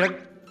龄看起来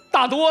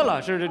大多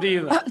了，是这意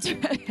思？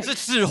是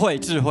智慧。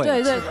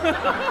对。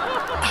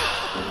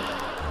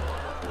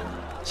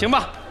行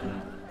吧，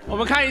我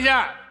们看一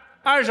下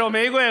二手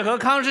玫瑰和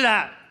康士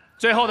坦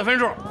最后的分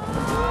数。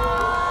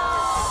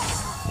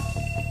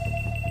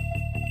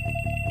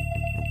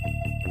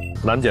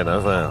难解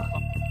难分啊。